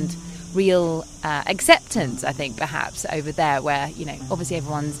and real acceptance, I think, perhaps over there, where, you know, obviously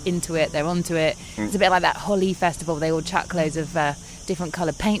everyone's into it, they're onto it. It's a bit like that Holi festival, they all chuck loads of different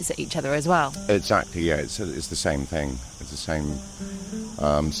coloured paints at each other as well. Exactly, yeah, it's the same thing. It's the same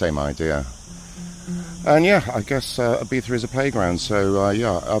idea. And yeah, I guess Ibiza is a playground, so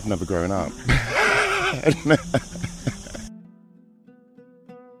yeah, I've never grown up.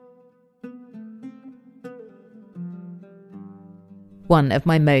 One of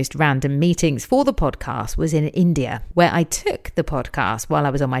my most random meetings for the podcast was in India, where I took the podcast while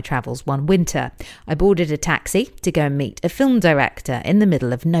I was on my travels one winter. I boarded a taxi to go and meet a film director in the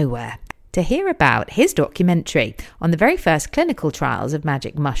middle of nowhere to hear about his documentary on the very first clinical trials of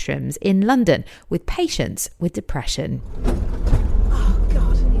magic mushrooms in London with patients with depression. Oh,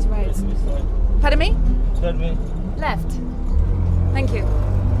 God, these roads. Pardon me? Turn me. Left. Thank you.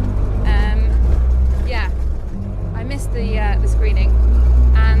 Yeah, I missed the screening,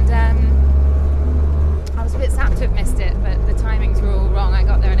 and I was a bit sad to have missed it, but the timings were all wrong. I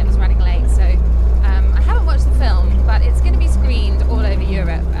got there and it was running late, so I haven't watched the film, but it's going to be screened all over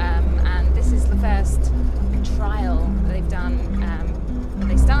Europe, and this is the first trial that they've done.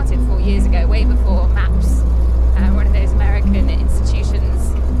 They started 4 years ago, way before MAPS, one of those American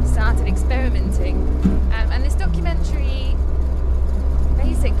institutions, started experimenting, and this documentary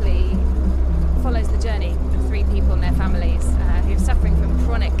basically follows the journey of 3 people and their families who are suffering from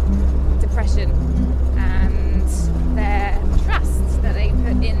chronic depression, and their trust that they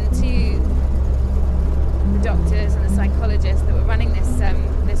put into the doctors and the psychologists that were running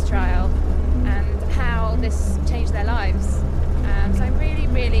this trial, and how this changed their lives. So I'm really,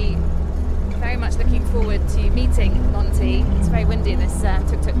 really very much looking forward to meeting Monty. It's very windy in this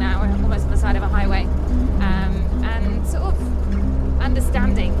tuk-tuk now, we're almost on the side of a highway, and sort of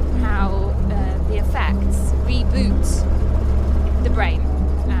understanding how the effects reboot the brain,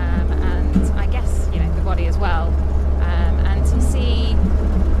 and I guess, you know, the body as well, and to see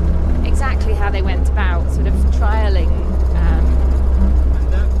exactly how they went about sort of trialling.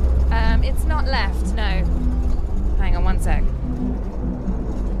 It's not left, no. Hang on one sec.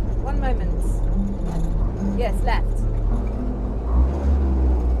 One moment. Yes, left.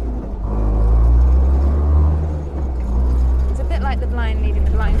 It's a bit like the blind leading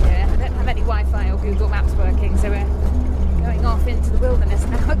the blind here. I don't have any Wi-Fi or Google Maps working, so we're going off into the wilderness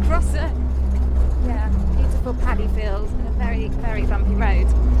now across a beautiful paddy field and a very, very bumpy road.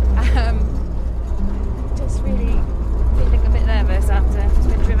 Just really feeling a bit nervous after just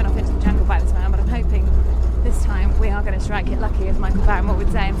being driven off into the jungle by this man, but I'm hoping this time we are going to strike it lucky, as Michael Barrymore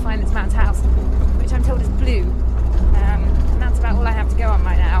would say, and find this man's house, which I'm told is blue. And that's about all I have to go on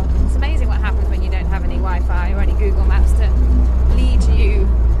right now. It's amazing what happens when you don't have any Wi-Fi or any Google Maps to lead you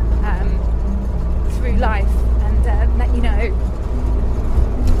through life and let you know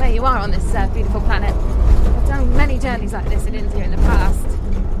where you are on this beautiful planet. I've done many journeys like this in India in the past.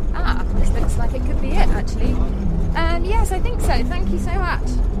 This looks like it could be it, actually. Yes, I think so. Thank you so much.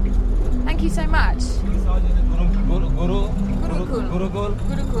 Thank you so much.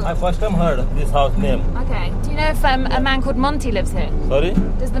 Gurukul. I first time heard this house name. Okay. Do you know if a man called Monty lives here? Sorry?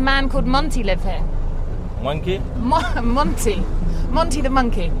 Does the man called Monty live here? Monkey? Monty. Monty the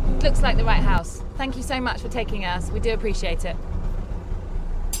monkey. Looks like the right house. Thank you so much for taking us. We do appreciate it.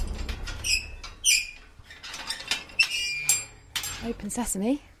 Open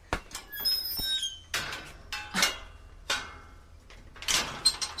sesame.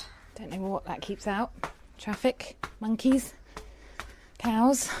 Don't know what that keeps out. Traffic, monkeys,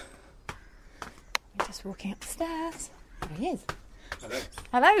 cows. We're just walking up the stairs. There he is. Hello.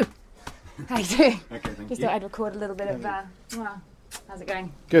 Hello. How you doing? Okay, thank Just you. thought I'd record a little bit of. How's it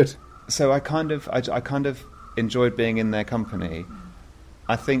going? Good. So I kind of enjoyed being in their company.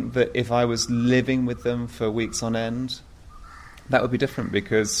 I think that if I was living with them for weeks on end, that would be different,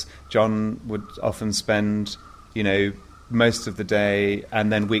 because John would often spend, most of the day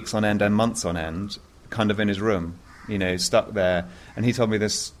and then weeks on end and months on end kind of in his room, stuck there. And he told me, I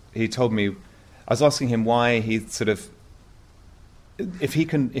was asking him why he sort of, if he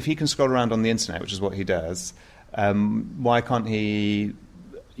can scroll around on the internet, which is what he does, why can't he,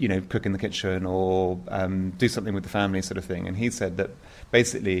 cook in the kitchen or do something with the family sort of thing? And he said that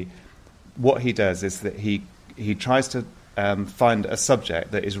basically what he does is that he tries to find a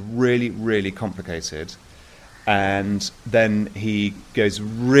subject that is really, really complicated, and then he goes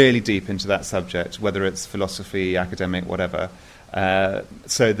really deep into that subject, whether it's philosophy, academic, whatever,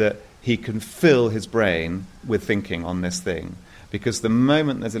 so that he can fill his brain with thinking on this thing. Because the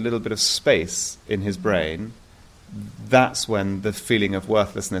moment there's a little bit of space in his brain, that's when the feeling of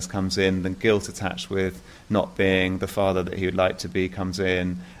worthlessness comes in, the guilt attached with not being the father that he would like to be comes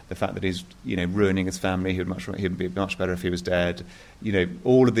in, the fact that he's ruining his family, he'd be much better if he was dead.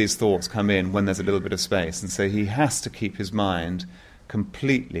 All of these thoughts come in when there's a little bit of space, and so he has to keep his mind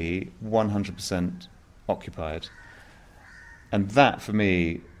completely 100% occupied. And that, for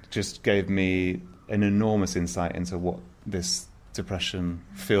me, just gave me an enormous insight into what this depression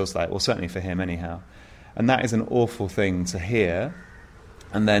feels like, or certainly for him anyhow. And that is an awful thing to hear,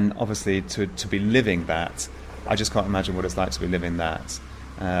 and then obviously to be living that. I just can't imagine what it's like to be living that.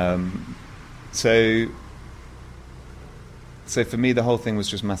 So for me, the whole thing was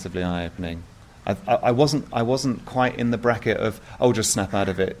just massively eye-opening. I wasn't quite in the bracket of, just snap out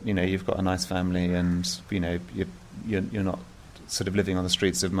of it. You've got a nice family, and you're not sort of living on the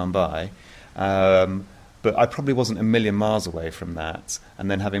streets of Mumbai. But I probably wasn't a million miles away from that.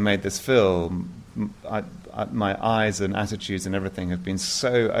 And then having made this film, my eyes and attitudes and everything have been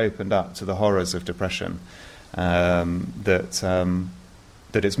so opened up to the horrors of depression that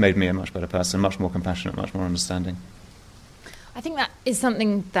it's made me a much better person, much more compassionate, much more understanding. I think that is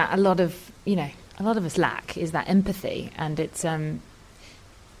something that a lot of us lack, is that empathy. And it's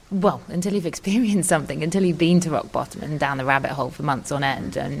until you've experienced something, until you've been to rock bottom and down the rabbit hole for months on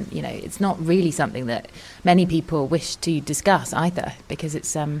end, and it's not really something that many people wish to discuss either, because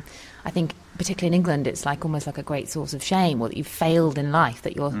it's I think particularly in England it's almost like a great source of shame, or that you've failed in life,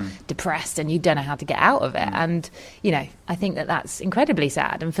 that you're depressed and you don't know how to get out of it. And I think that that's incredibly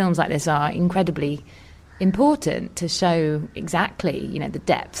sad, and films like this are incredibly important to show exactly, the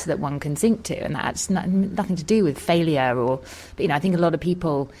depths that one can sink to, and that's nothing to do with failure but I think a lot of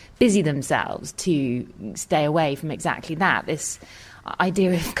people busy themselves to stay away from exactly that. This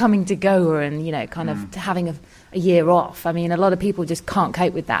idea of coming to Goa and, kind of having a year off. I mean, a lot of people just can't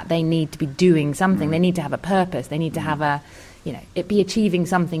cope with that. They need to be doing something. They need to have a purpose. They need to have be achieving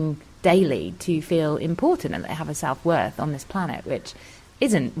something daily to feel important, and they have a self-worth on this planet, which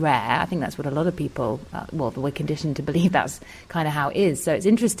isn't rare. I think that's what a lot of people, we're conditioned to believe that's kind of how it is. So it's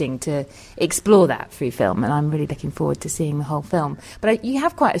interesting to explore that through film, and I'm really looking forward to seeing the whole film. But you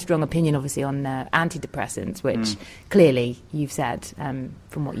have quite a strong opinion, obviously, on antidepressants, which clearly you've said,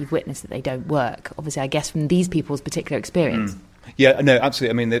 from what you've witnessed, that they don't work. Obviously, I guess from these people's particular experience. Yeah, no,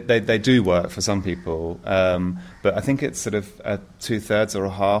 absolutely. I mean, they do work for some people, but I think it's sort of 2/3 or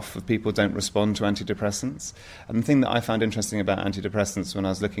a half of people don't respond to antidepressants. And the thing that I found interesting about antidepressants when I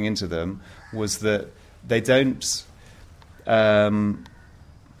was looking into them was that they don't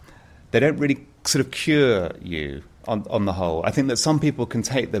really sort of cure you. on the whole. I think that some people can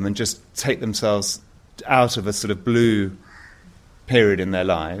take them and just take themselves out of a sort of blue period in their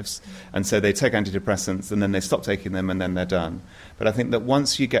lives, and so they take antidepressants and then they stop taking them and then they're done. But I think that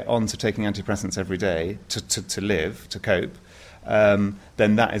once you get on to taking antidepressants every day to live, to cope, then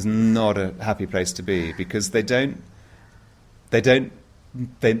that is not a happy place to be, because they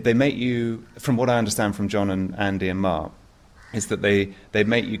make you, from what I understand from John and Andy and Mark, is that they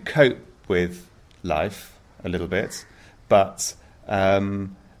make you cope with life a little bit, but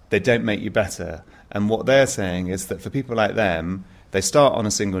they don't make you better. And what they're saying is that for people like them, they start on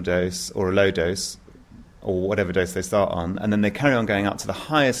a single dose or a low dose, or whatever dose they start on, and then they carry on going up to the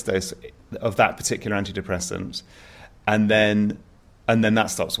highest dose of that particular antidepressant, and then that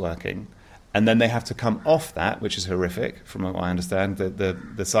stops working. And then they have to come off that, which is horrific, from what I understand.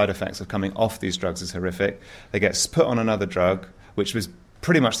 The side effects of coming off these drugs is horrific. They get put on another drug, which was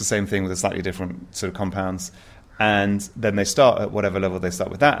pretty much the same thing with a slightly different sort of compounds. And then they start at whatever level they start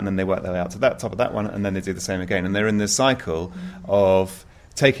with that, and then they work their way out to that top of that one, and then they do the same again. And they're in this cycle of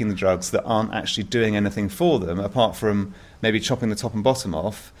taking the drugs that aren't actually doing anything for them, apart from maybe chopping the top and bottom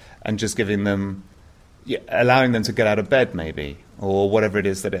off and just giving them, allowing them to get out of bed maybe, or whatever it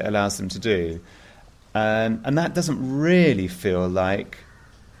is that it allows them to do. And that doesn't really feel like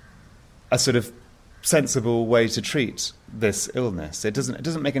a sort of sensible way to treat this illness. It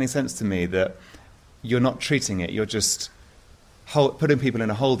doesn't make any sense to me that you're not treating it, you're just putting people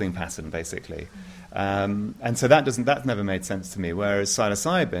in a holding pattern, basically. And so that's never made sense to me, whereas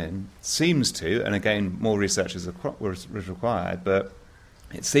psilocybin seems to, and again, more research is required, but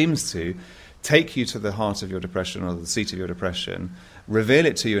it seems to take you to the heart of your depression, or the seat of your depression, reveal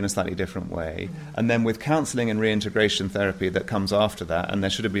it to you in a slightly different way, and then with counselling and reintegration therapy that comes after that, and there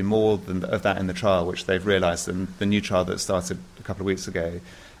should have been more of that in the trial, which they've realised, and the new trial that started a couple of weeks ago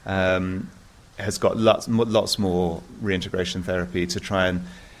has got lots more reintegration therapy to try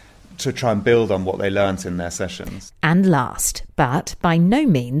and build on what they learnt in their sessions. And last, but by no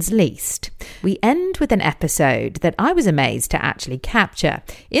means least, we end with an episode that I was amazed to actually capture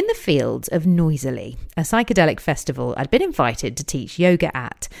in the fields of Noisily, a psychedelic festival I'd been invited to teach yoga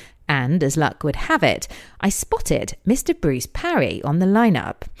at. And as luck would have it, I spotted Mr. Bruce Parry on the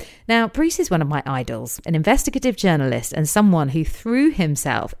lineup. Now, Bruce is one of my idols, an investigative journalist and someone who threw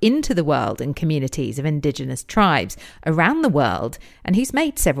himself into the world and communities of Indigenous tribes around the world, and who's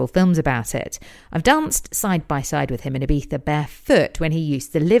made several films about it. I've danced side by side with him in Ibiza barefoot when he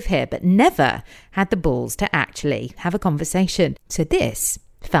used to live here, but never had the balls to actually have a conversation. So this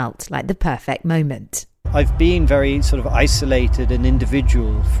felt like the perfect moment. I've been very sort of isolated and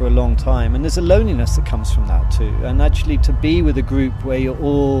individual for a long time, and there's a loneliness that comes from that too. And actually to be with a group where you're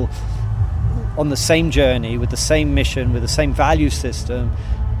all on the same journey, with the same mission, with the same value system,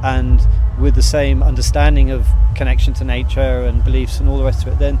 and with the same understanding of connection to nature and beliefs and all the rest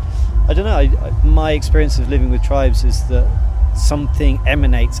of it, then I don't know, my experience of living with tribes is that something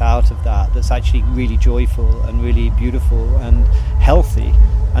emanates out of that that's actually really joyful and really beautiful and healthy,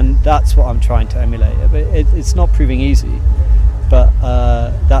 and that's what I'm trying to emulate. But it's not proving easy, but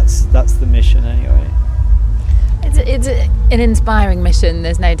that's the mission anyway. It's an inspiring mission,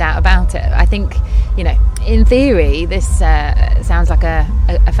 there's no doubt about it. I think, in theory, this sounds like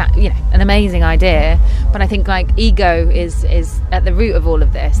an amazing idea, but I think ego is at the root of all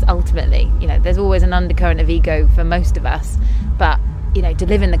of this. Ultimately, there's always an undercurrent of ego for most of us, but to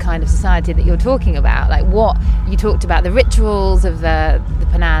live in the kind of society that you're talking about, like what you talked about, the rituals of the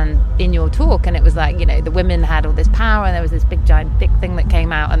Panan in your talk, and it was the women had all this power, and there was this big giant dick thing that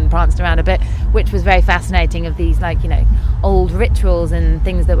came out and pranced around a bit, which was very fascinating, of these old rituals and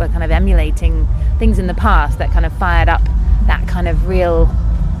things that were kind of emulating things in the past that kind of fired up that kind of real,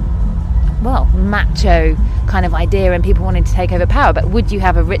 macho kind of idea, and people wanting to take over power. But would you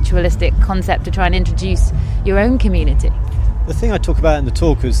have a ritualistic concept to try and introduce your own community? The thing I talk about in the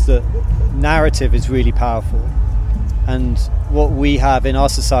talk is that narrative is really powerful, and what we have in our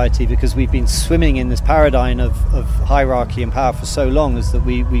society, because we've been swimming in this paradigm of hierarchy and power for so long, is that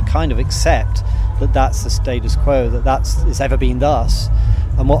we kind of accept that that's the status quo, it's ever been thus.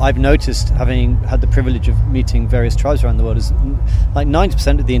 And what I've noticed, having had the privilege of meeting various tribes around the world, is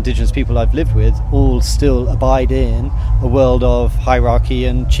 90% of the indigenous people I've lived with all still abide in a world of hierarchy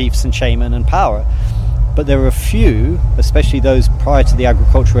and chiefs and shaman and power. But there are a few, especially those prior to the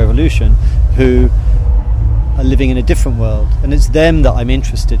agricultural revolution, who are living in a different world, and it's them that I'm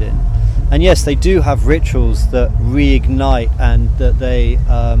interested in. And yes, they do have rituals that reignite and that they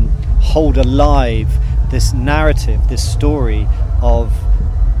hold alive this narrative, this story of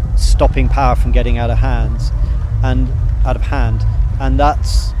stopping power from getting out of hand, and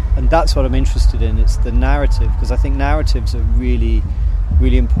that's and that's what I'm interested in. It's the narrative, because I think narratives are really,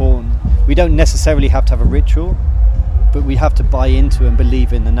 really important. We don't necessarily have to have a ritual, but we have to buy into and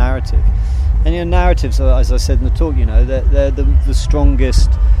believe in the narrative. And narratives are, as I said in the talk, they're the strongest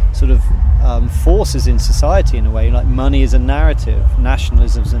sort of forces in society in a way. Like money is a narrative,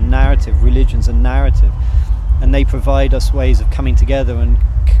 nationalism is a narrative, religion's a narrative, and they provide us ways of coming together and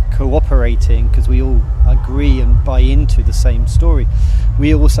cooperating because we all agree and buy into the same story.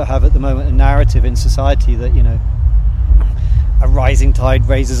 We also have at the moment a narrative in society that a rising tide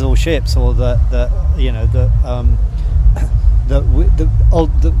raises all ships, or that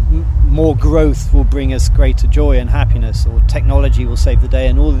more growth will bring us greater joy and happiness, or technology will save the day,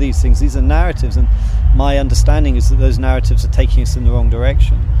 and all of these things. These are narratives, and my understanding is that those narratives are taking us in the wrong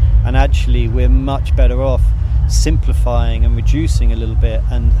direction, and actually we're much better off simplifying and reducing a little bit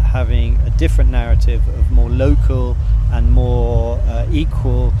and having a different narrative of more local and more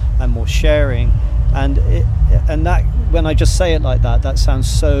equal and more sharing. And that, when I just say it like that, that sounds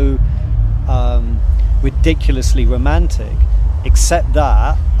so ridiculously romantic, except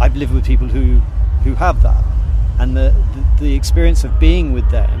that I've lived with people who have that, and the experience of being with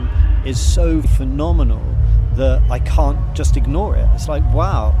them is so phenomenal that I can't just ignore it. It's like,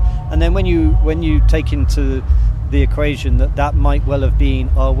 wow. And then when you take into the equation that might well have been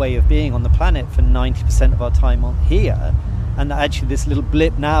our way of being on the planet for 90% of our time on here, and that actually this little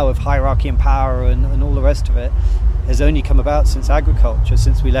blip now of hierarchy and power and all the rest of it has only come about since agriculture,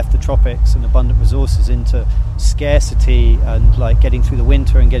 since we left the tropics and abundant resources into scarcity and like getting through the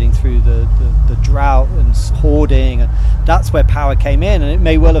winter and getting through the drought and hoarding, and that's where power came in, and it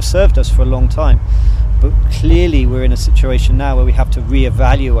may well have served us for a long time. But clearly we're in a situation now where we have to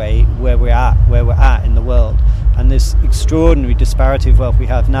reevaluate where we're at in the world. And this extraordinary disparity of wealth we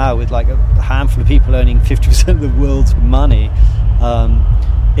have now, with like a handful of people owning 50% of the world's money,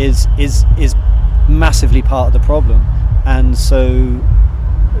 is massively part of the problem. And so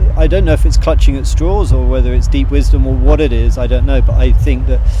I don't know if it's clutching at straws or whether it's deep wisdom or what it is, I don't know, but I think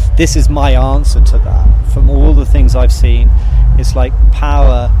that this is my answer to that. From all the things I've seen, it's like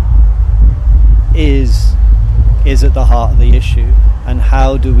power is at the heart of the issue, and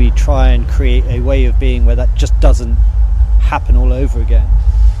how do we try and create a way of being where that just doesn't happen all over again.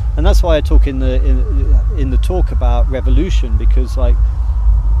 And that's why I talk in the talk about revolution, because like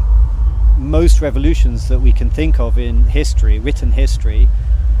most revolutions that we can think of in history, written history,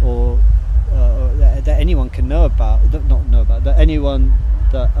 or that anyone can know about, that anyone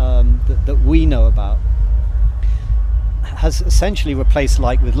that we know about, has essentially replaced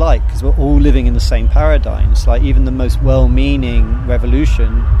like with like, because we're all living in the same paradigm. It's like even the most well-meaning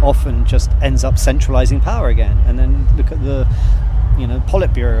revolution often just ends up centralizing power again. And then look at the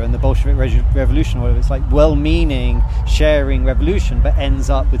Politburo and the Bolshevik Revolution, or whatever. It's like well-meaning sharing revolution, but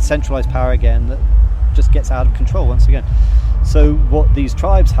ends up with centralized power again that just gets out of control once again. So what these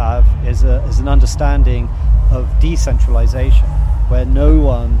tribes have is an understanding of decentralization, where no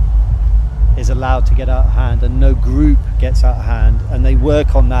one is allowed to get out of hand and no group gets out of hand, and they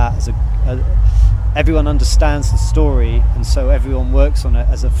work on that as everyone understands the story, and so everyone works on it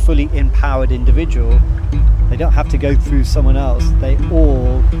as a fully empowered individual. They don't have to go through someone else. They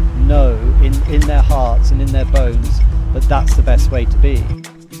all know in their hearts and in their bones that that's the best way to be.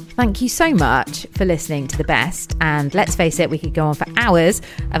 Thank you so much for listening to The Best. And let's face it, we could go on for hours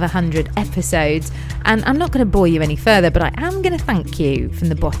of 100 episodes. And I'm not going to bore you any further, but I am going to thank you from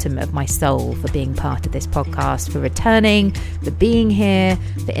the bottom of my soul for being part of this podcast, for returning, for being here,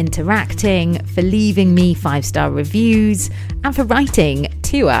 for interacting, for leaving me 5-star reviews, and for writing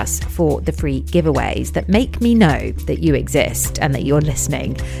to us for the free giveaways that make me know that you exist and that you're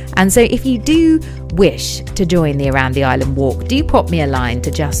listening. And so if you do wish to join the Around the Island walk, do pop me a line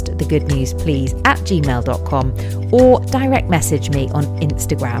to justthegoodnewsplease@gmail.com, or direct message me on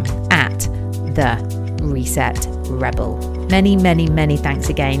Instagram @TheResetRebel. Many, many, many thanks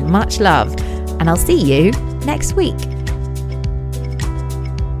again. Much love, and I'll see you next week.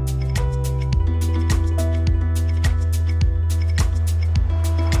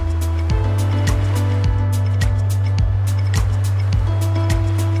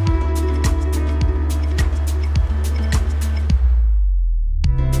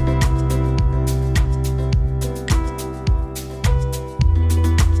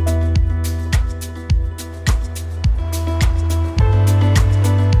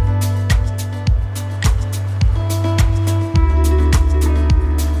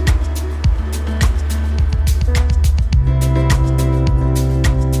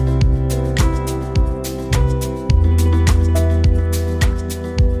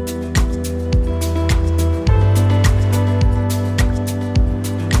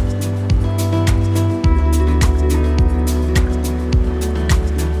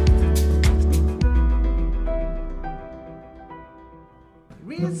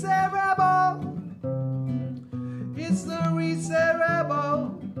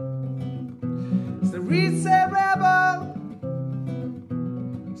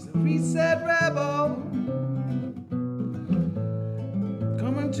 Reset Rebel.